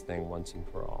end this thing once and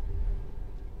for all.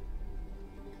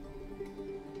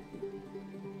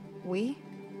 We?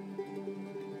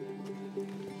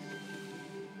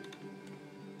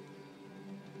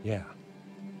 Yeah.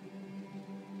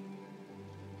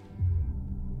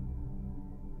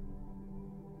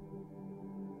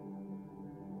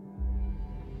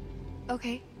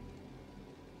 Okay.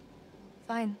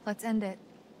 Fine, let's end it.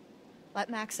 Let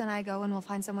Max and I go and we'll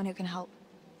find someone who can help.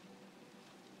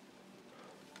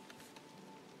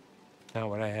 Not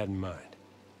what I had in mind.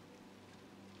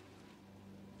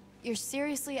 You're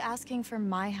seriously asking for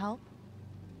my help?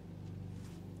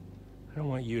 I don't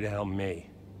want you to help me.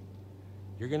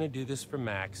 You're gonna do this for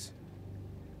Max,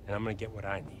 and I'm gonna get what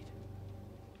I need.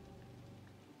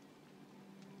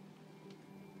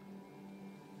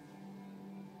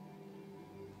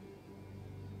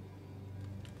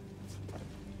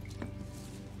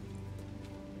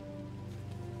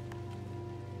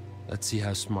 Let's see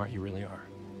how smart you really are.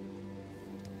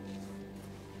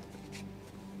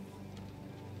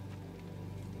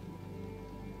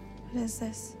 What is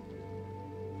this?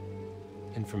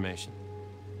 Information.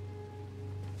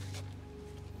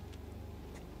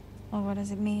 Well, what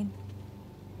does it mean?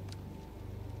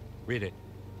 Read it.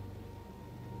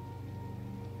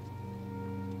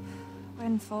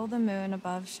 When full the moon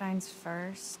above shines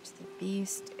first, the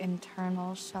beast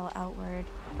internal shall outward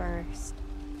burst.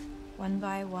 One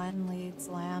by one leads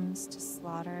lambs to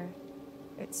slaughter.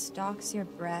 It stalks your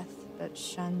breath, but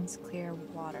shuns clear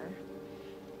water.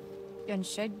 And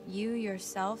should you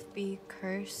yourself be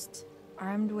cursed,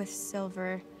 armed with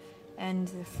silver and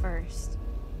the first,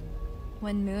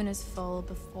 when moon is full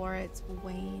before its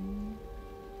wane,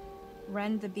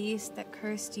 rend the beast that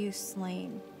cursed you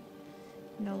slain.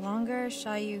 No longer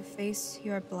shall you face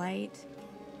your blight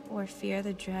or fear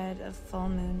the dread of full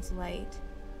moon's light.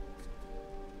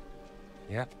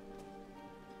 Yep.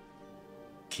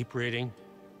 Keep reading.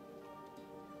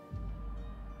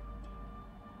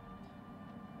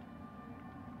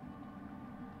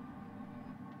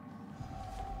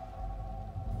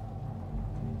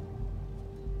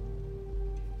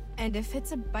 And if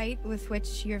it's a bite with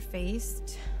which you're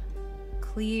faced,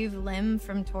 cleave limb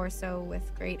from torso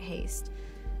with great haste.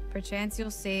 Perchance you'll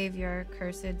save your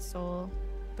cursed soul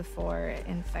before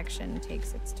infection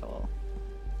takes its toll.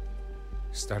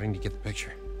 Starting to get the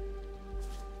picture.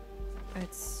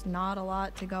 It's not a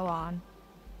lot to go on.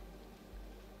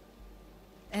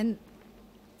 And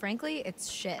frankly,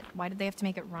 it's shit. Why did they have to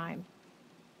make it rhyme?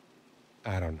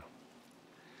 I don't know.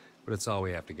 But it's all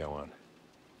we have to go on.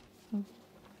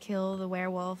 Kill the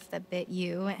werewolf that bit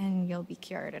you and you'll be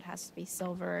cured. It has to be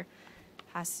silver,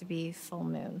 has to be full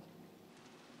moon.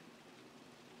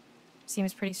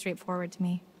 Seems pretty straightforward to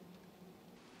me.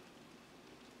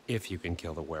 If you can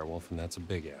kill the werewolf, and that's a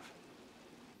big if.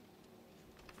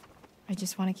 I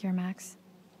just want to cure Max.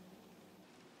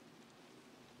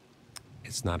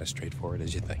 It's not as straightforward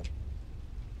as you think.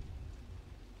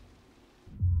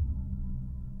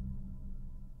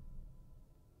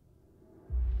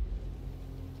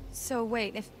 So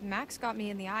wait, if Max got me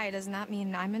in the eye, doesn't that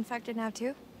mean I'm infected now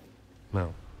too?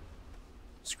 No.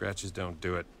 Scratches don't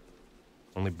do it.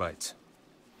 Only bites.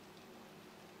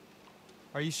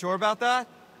 Are you sure about that?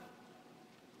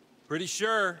 Pretty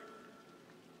sure.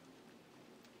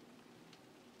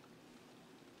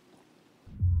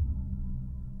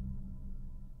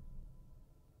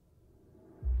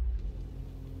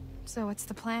 So what's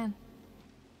the plan?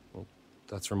 Well,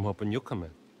 that's where I'm hoping you'll come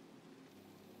in.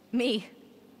 Me?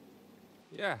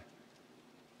 Yeah.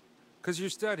 'Cause your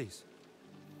studies.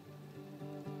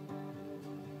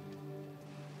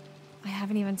 I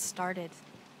haven't even started.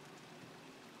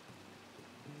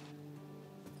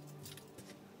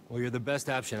 Well, you're the best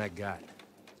option I got.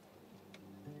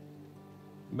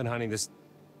 I've been hunting this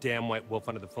damn white wolf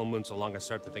under the full moon so long I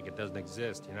start to think it doesn't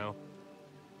exist, you know?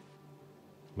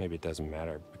 Maybe it doesn't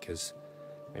matter, because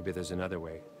maybe there's another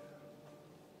way.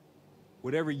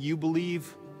 Whatever you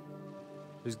believe,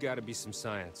 there's gotta be some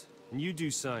science. And you do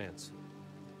science.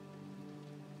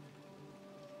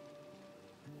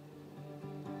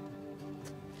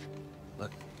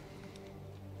 Look,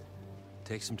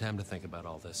 take some time to think about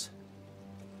all this.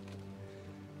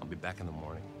 I'll be back in the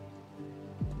morning.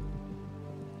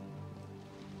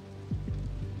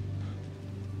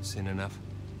 Seen enough?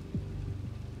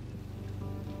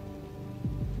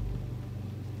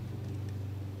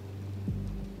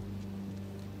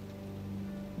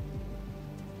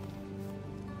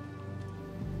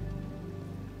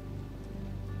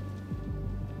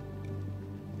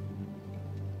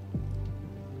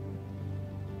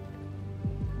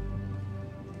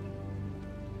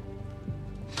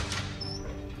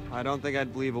 I don't think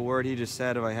I'd believe a word he just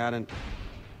said if I hadn't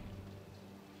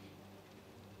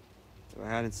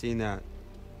seen that.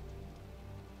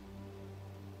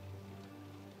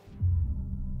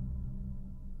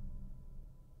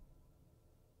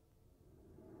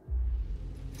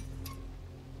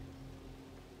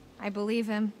 I believe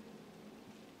him.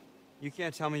 You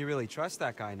can't tell me you really trust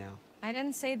that guy now. I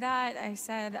didn't say that. I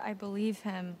said I believe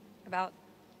him about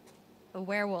the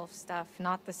werewolf stuff,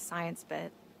 not the science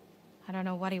bit. I don't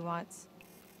know what he wants.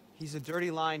 He's a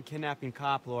dirty lying kidnapping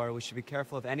cop, Laura. We should be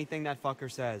careful of anything that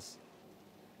fucker says.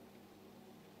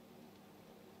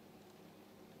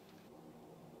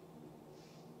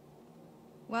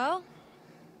 Well,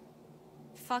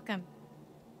 fuck him.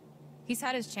 He's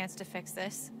had his chance to fix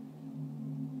this.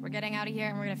 We're getting out of here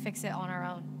and we're gonna fix it on our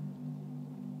own.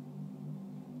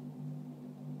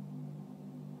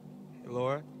 Hey,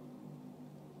 Laura?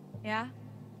 Yeah?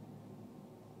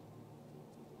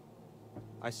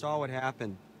 I saw what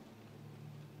happened.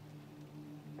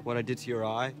 What I did to your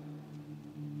eye.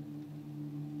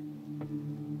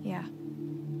 Yeah.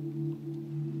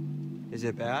 Is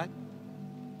it bad?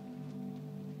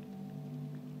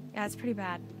 Yeah, it's pretty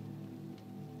bad.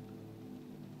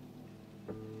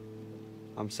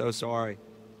 I'm so sorry.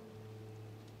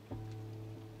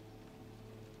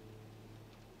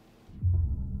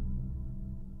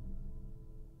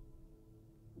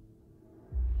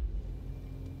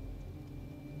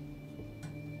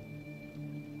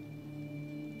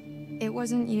 It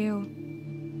wasn't you.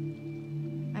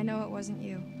 I know it wasn't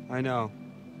you. I know.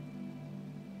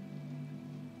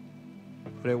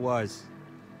 But it was.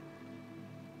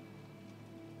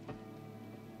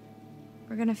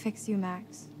 We're gonna fix you,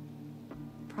 Max.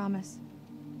 Promise.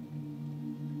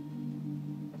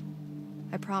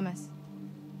 I promise.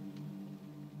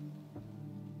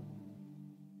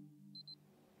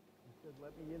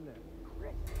 Let me in there.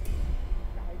 Chris!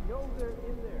 I know they're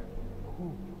in there.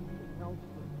 Who? The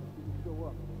counselor. Didn't show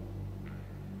up.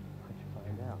 How'd you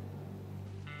find out?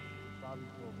 Bobby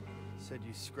told me. Said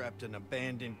you scrapped an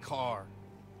abandoned car.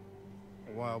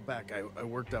 A while back, I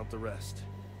worked out the rest.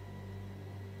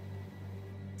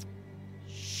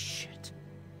 Shit.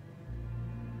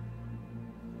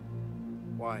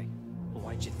 Why?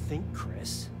 Why'd you think,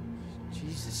 Chris?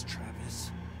 Jesus,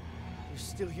 Travis. You're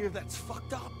still here? That's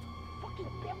fucked up. Fucking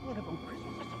bet one of them, Chris.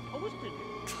 What was I supposed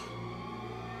to do?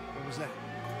 What was that?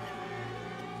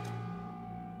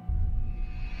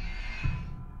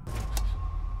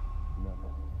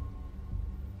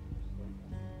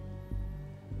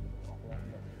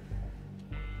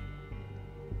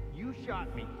 You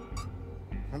shot me.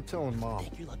 I'm telling Mom.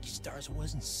 Thank your lucky stars it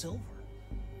wasn't silver.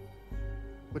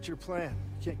 What's your plan?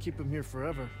 You can't keep him here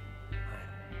forever.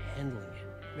 I'm handling it.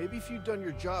 Maybe if you'd done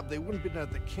your job, they wouldn't have been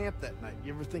at the camp that night.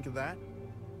 You ever think of that?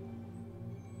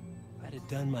 If I'd have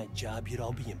done my job, you'd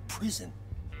all be in prison.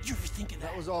 You ever think of that?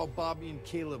 That was all Bobby and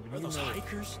Caleb. And Or you those know it.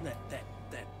 hikers and that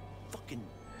fucking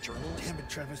journalist? Damn it,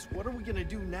 Travis. What are we gonna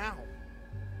do now?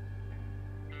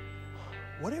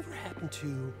 Whatever happened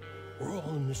to we're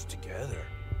all in this together?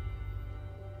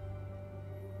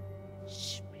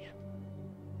 Shit, man.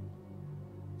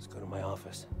 Let's go to my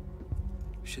office.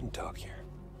 We shouldn't talk here.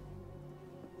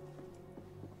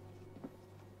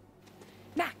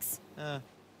 Max!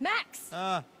 Max!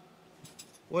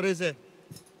 What is it?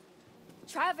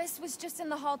 Travis was just in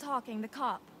the hall talking, the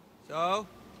cop, So?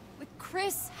 with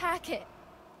Chris Hackett.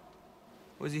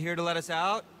 Was he here to let us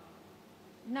out?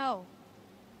 No.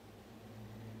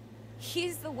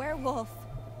 He's the werewolf,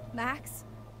 Max.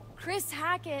 Chris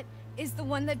Hackett is the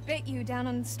one that bit you down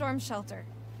on the storm shelter.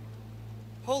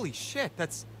 Holy shit,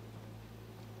 that's...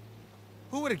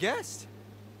 Who would have guessed?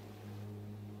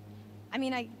 I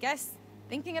mean, I guess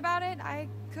thinking about it, I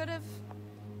could have...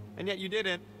 And yet you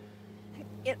didn't.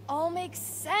 It all makes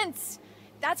sense.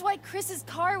 That's why Chris's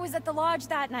car was at the lodge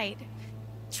that night.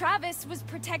 Travis was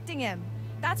protecting him.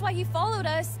 That's why he followed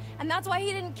us, and that's why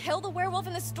he didn't kill the werewolf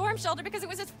in the storm shelter, because it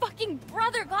was his fucking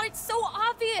brother. God, it's so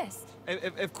obvious.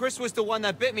 If Chris was the one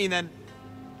that bit me, then...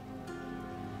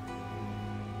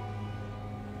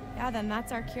 Yeah, then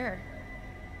that's our cure.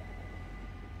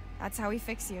 That's how we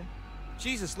fix you.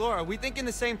 Jesus, Laura, are we thinking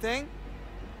the same thing?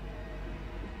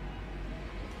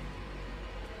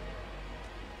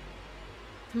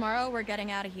 Tomorrow, we're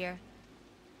getting out of here.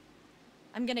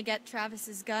 I'm gonna get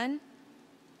Travis's gun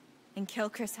and kill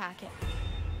Chris Hackett.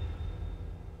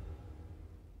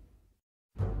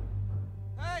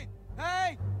 Hey!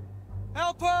 Hey!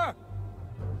 Help her!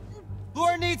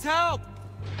 Laura needs help!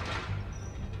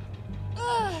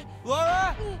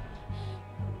 Laura?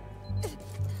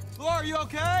 Laura, are you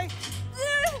okay?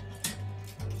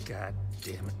 God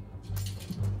damn it.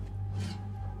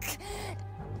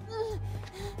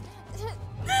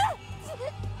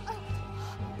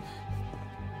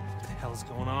 What the hell's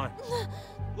going on?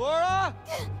 Laura?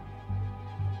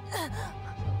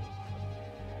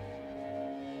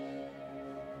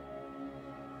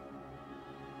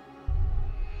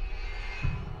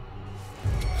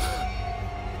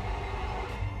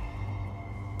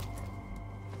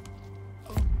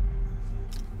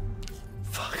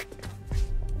 Fuck.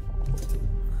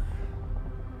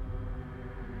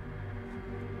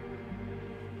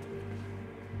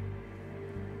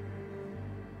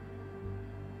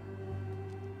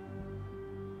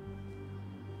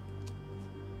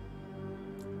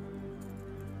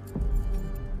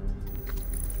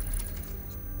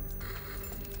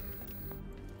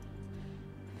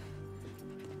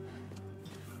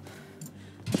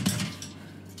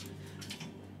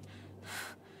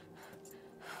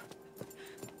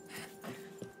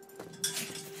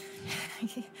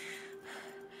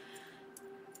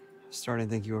 Starting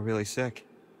to think you were really sick.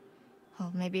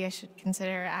 Well, maybe I should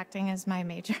consider acting as my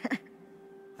major.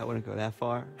 I wouldn't go that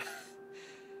far.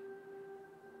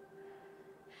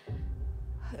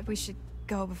 We should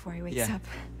go before he wakes Yeah. up.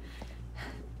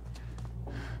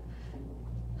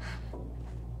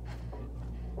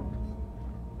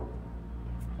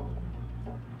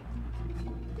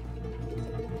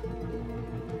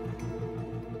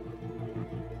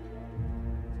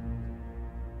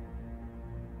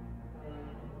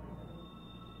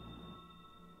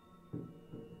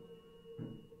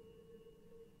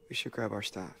 We should grab our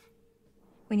stuff.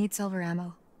 We need silver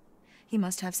ammo. He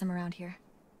must have some around here.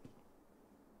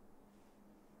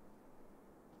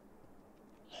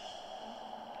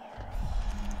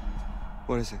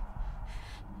 What is it?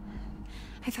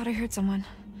 I thought I heard someone.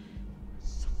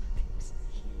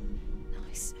 No,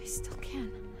 I still can.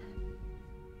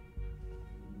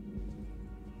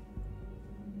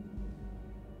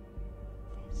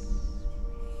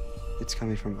 It's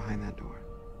coming from behind that door.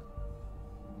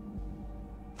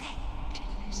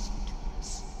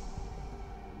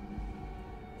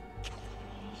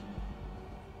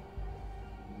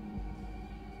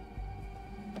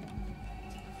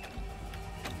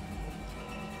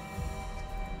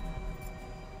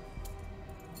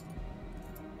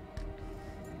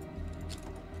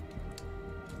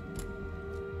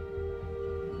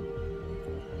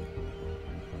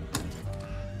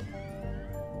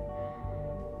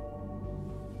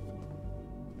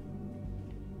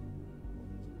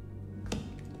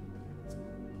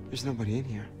 There's nobody in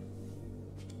here.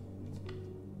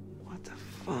 What the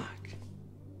fuck?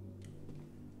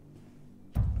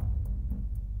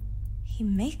 He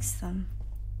makes them.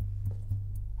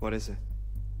 What is it?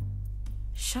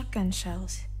 Shotgun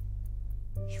shells.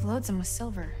 He loads them with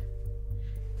silver.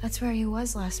 That's where he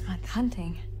was last month,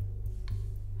 hunting.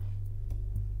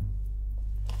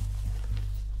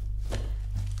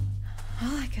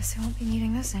 Well, I guess I won't be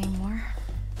needing this anymore.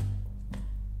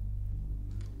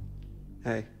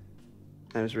 Hey,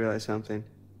 I just realized something.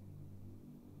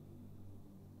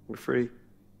 We're free.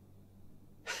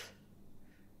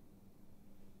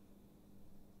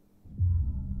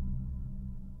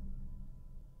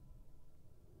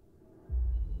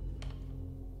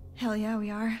 Hell yeah, we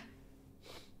are.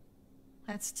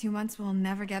 That's 2 months we'll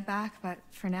never get back, but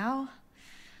for now,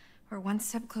 we're one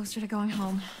step closer to going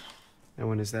home. And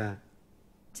when is that?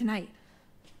 Tonight.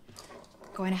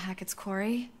 Going to Hacketts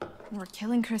Quarry, and we're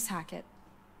killing Chris Hackett.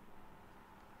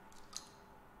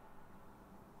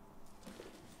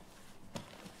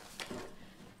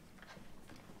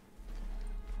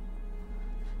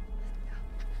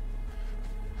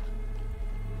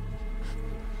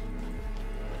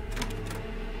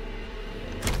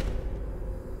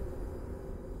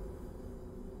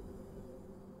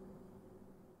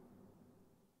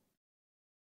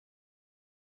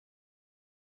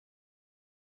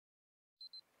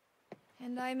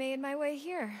 And I made my way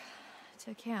here,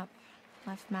 to camp.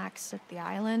 Left Max at the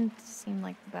island. Seemed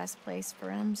like the best place for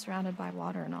him, surrounded by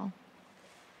water and all.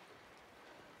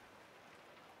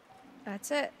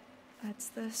 That's it. That's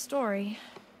the story.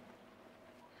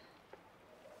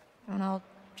 Don't all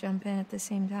jump in at the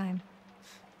same time.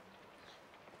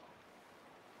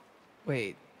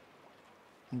 Wait.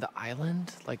 The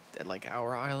island? Like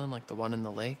our island? Like the one in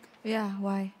the lake? Yeah,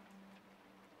 why?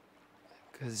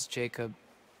 Because Jacob,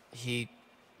 he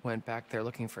went back there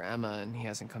looking for Emma and he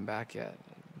hasn't come back yet.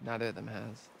 Neither of them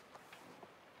has.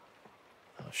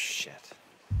 Oh, shit.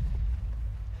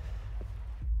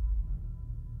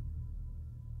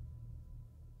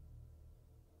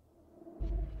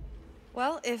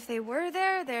 Well, if they were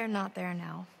there, they're not there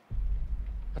now.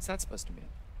 What's that supposed to mean?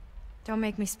 Don't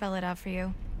make me spell it out for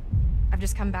you. I've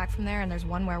just come back from there and there's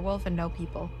one werewolf and no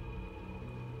people.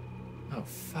 Oh,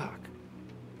 fuck.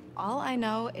 All I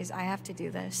know is I have to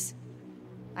do this.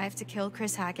 I have to kill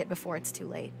Chris Hackett before it's too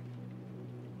late.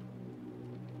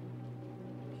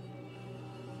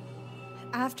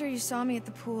 After you saw me at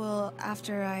the pool,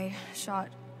 after I shot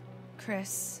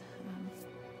Chris,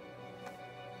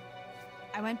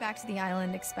 I went back to the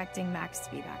island expecting Max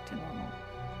to be back to normal.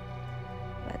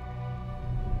 But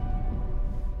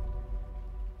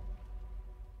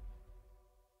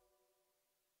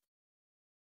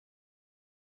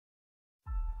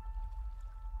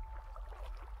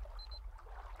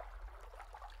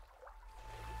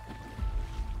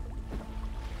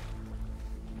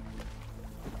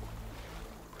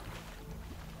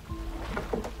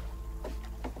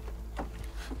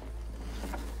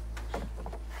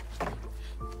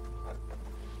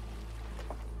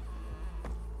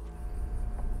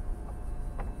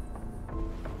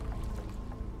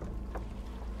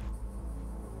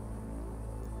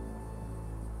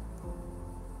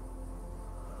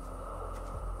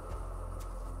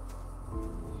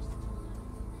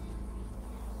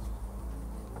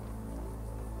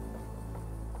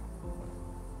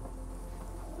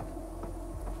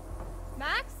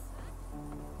Max?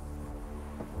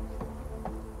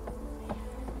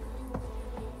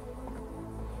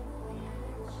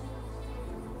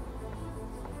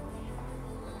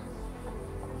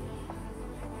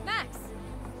 Max?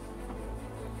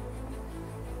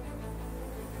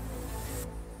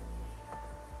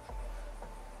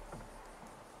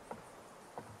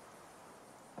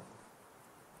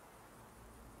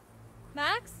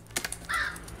 Max?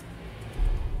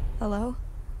 Hello?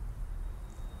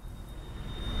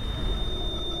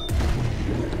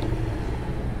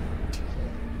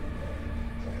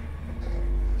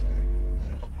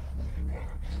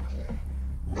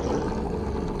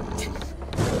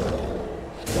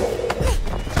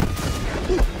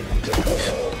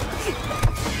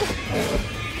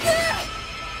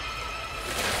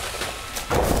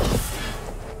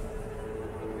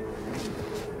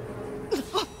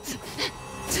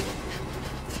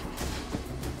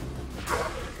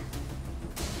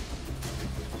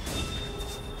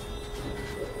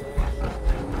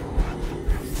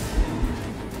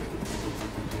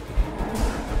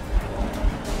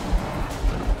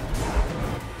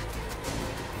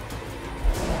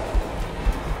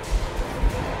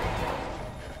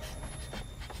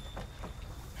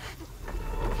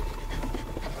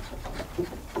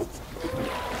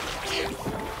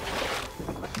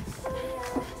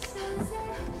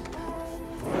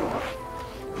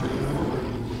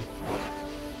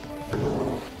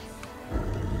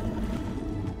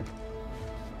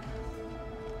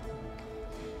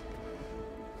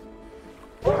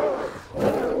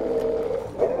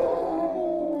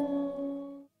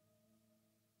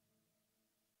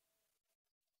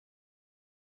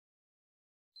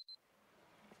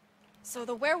 So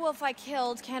the werewolf I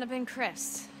killed can't have been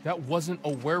Chris. That wasn't a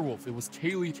werewolf. It was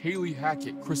Kaylee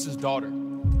Hackett, Chris's daughter.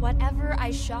 Whatever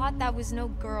I shot, that was no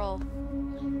girl.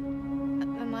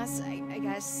 Unless, I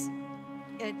guess,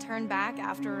 it turned back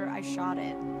after I shot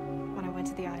it when I went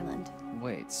to the island.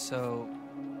 Wait, so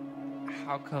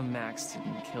how come Max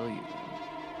didn't kill you then?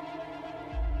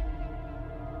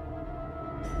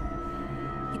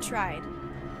 He tried.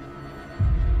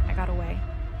 I got away.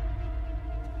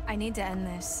 I need to end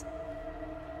this.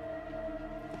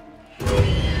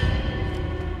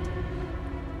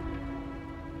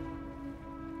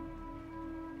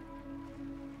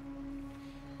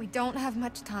 We don't have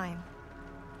much time.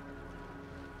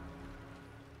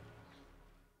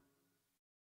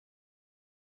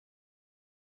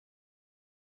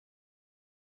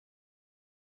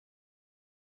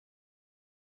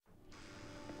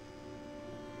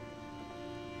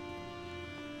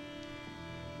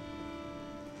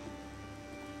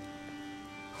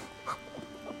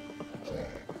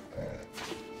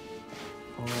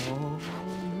 Oh,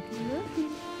 looky.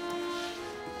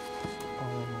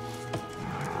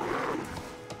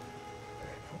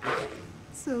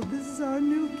 So this is our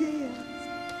new guest.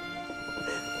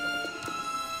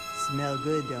 Smell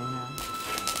good, don't I?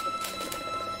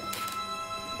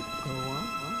 Go on,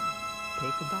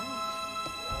 take a bite.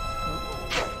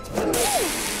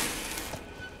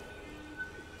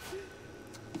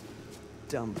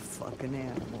 Dumb fucking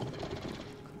animal.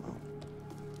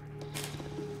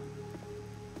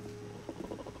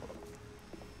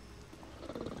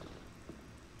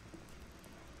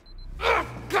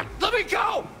 God, let me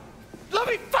go! Let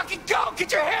me fucking go!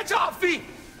 Get your hands off me!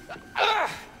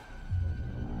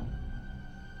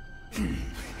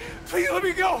 Please let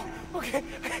me go! Okay?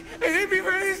 I didn't mean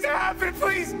for this to happen,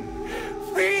 please!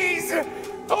 Please!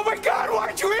 Oh my God, why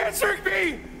aren't you answering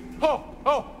me? Oh,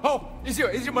 is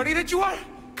it money that you want?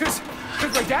 Cause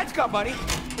my dad's got money.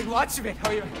 Like lots of it.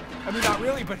 I mean, not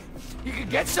really, but you could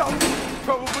get some,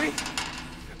 probably.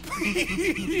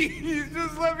 Please,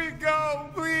 just let me go,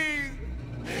 please.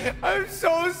 I'm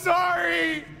so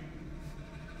sorry.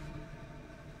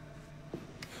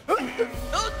 Oh,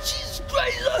 Jesus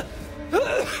Christ!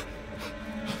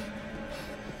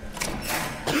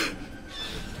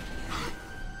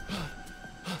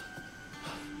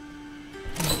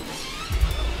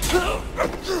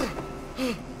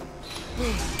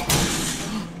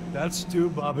 That's two,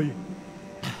 Bobby.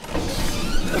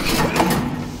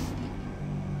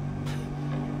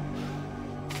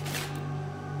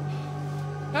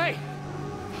 Hey!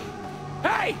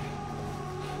 Hey!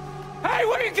 Hey,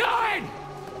 where you going?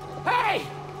 Hey!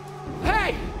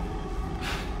 Hey!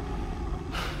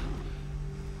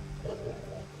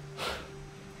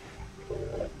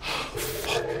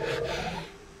 Fuck.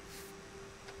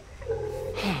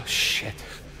 Oh, shit.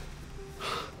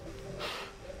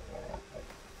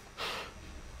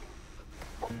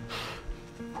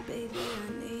 Baby, I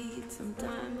need some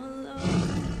time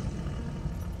alone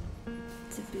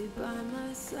to be by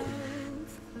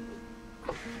myself.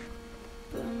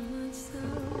 By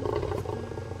myself.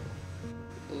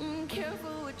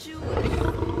 Careful what you wish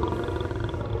for.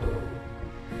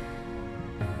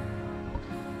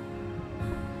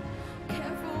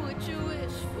 Careful what you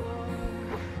wish for.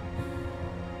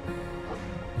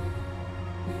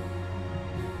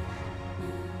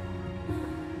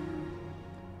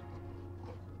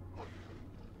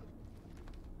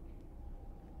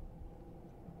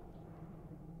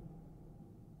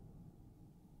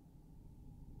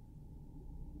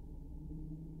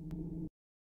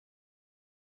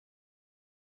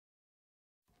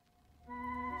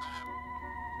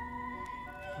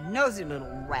 Nosy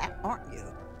little rat, aren't you?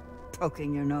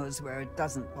 Poking your nose where it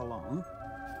doesn't belong.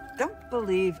 Don't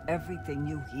believe everything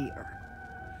you hear.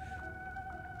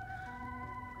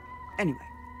 Anyway,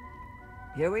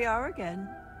 here we are again.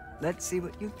 Let's see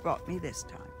what you've brought me this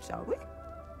time, shall we?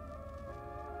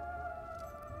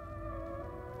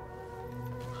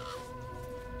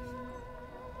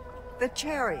 The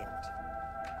chariot.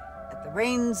 At the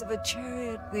reins of a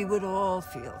chariot, we would all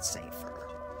feel safer.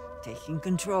 Taking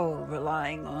control,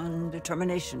 relying on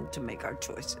determination to make our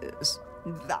choices.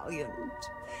 Valiant,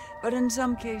 but in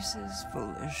some cases,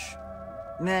 foolish.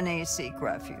 Many seek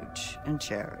refuge in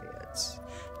chariots,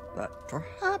 but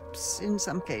perhaps in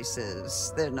some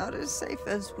cases, they're not as safe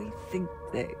as we think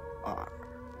they are.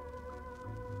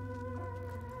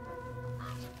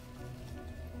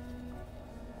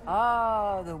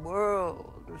 Ah, the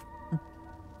world.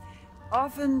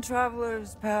 Often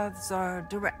travelers' paths are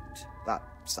direct, but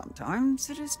sometimes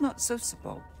it is not so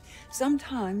simple.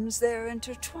 Sometimes they're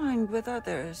intertwined with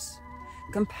others.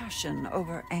 Compassion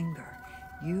over anger,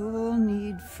 You'll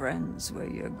need friends where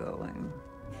you're going.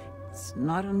 It's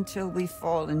not until we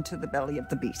fall into the belly of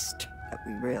the beast that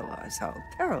we realize how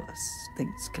perilous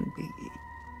things can be.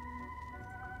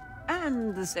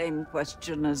 And the same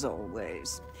question as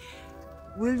always.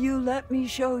 Will you let me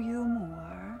show you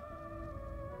more?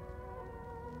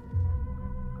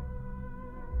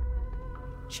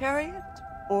 Chariot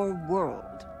or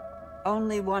world?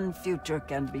 Only one future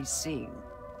can be seen.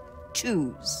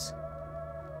 Choose.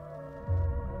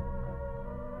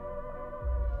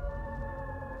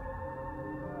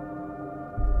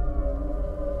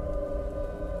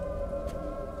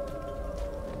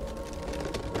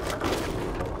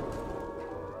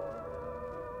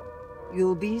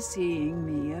 You'll be seeing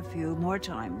me a few more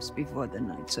times before the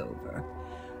night's over.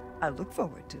 I look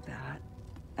forward to that,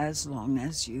 as long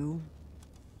as you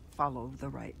follow the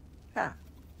right path,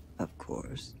 of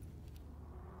course.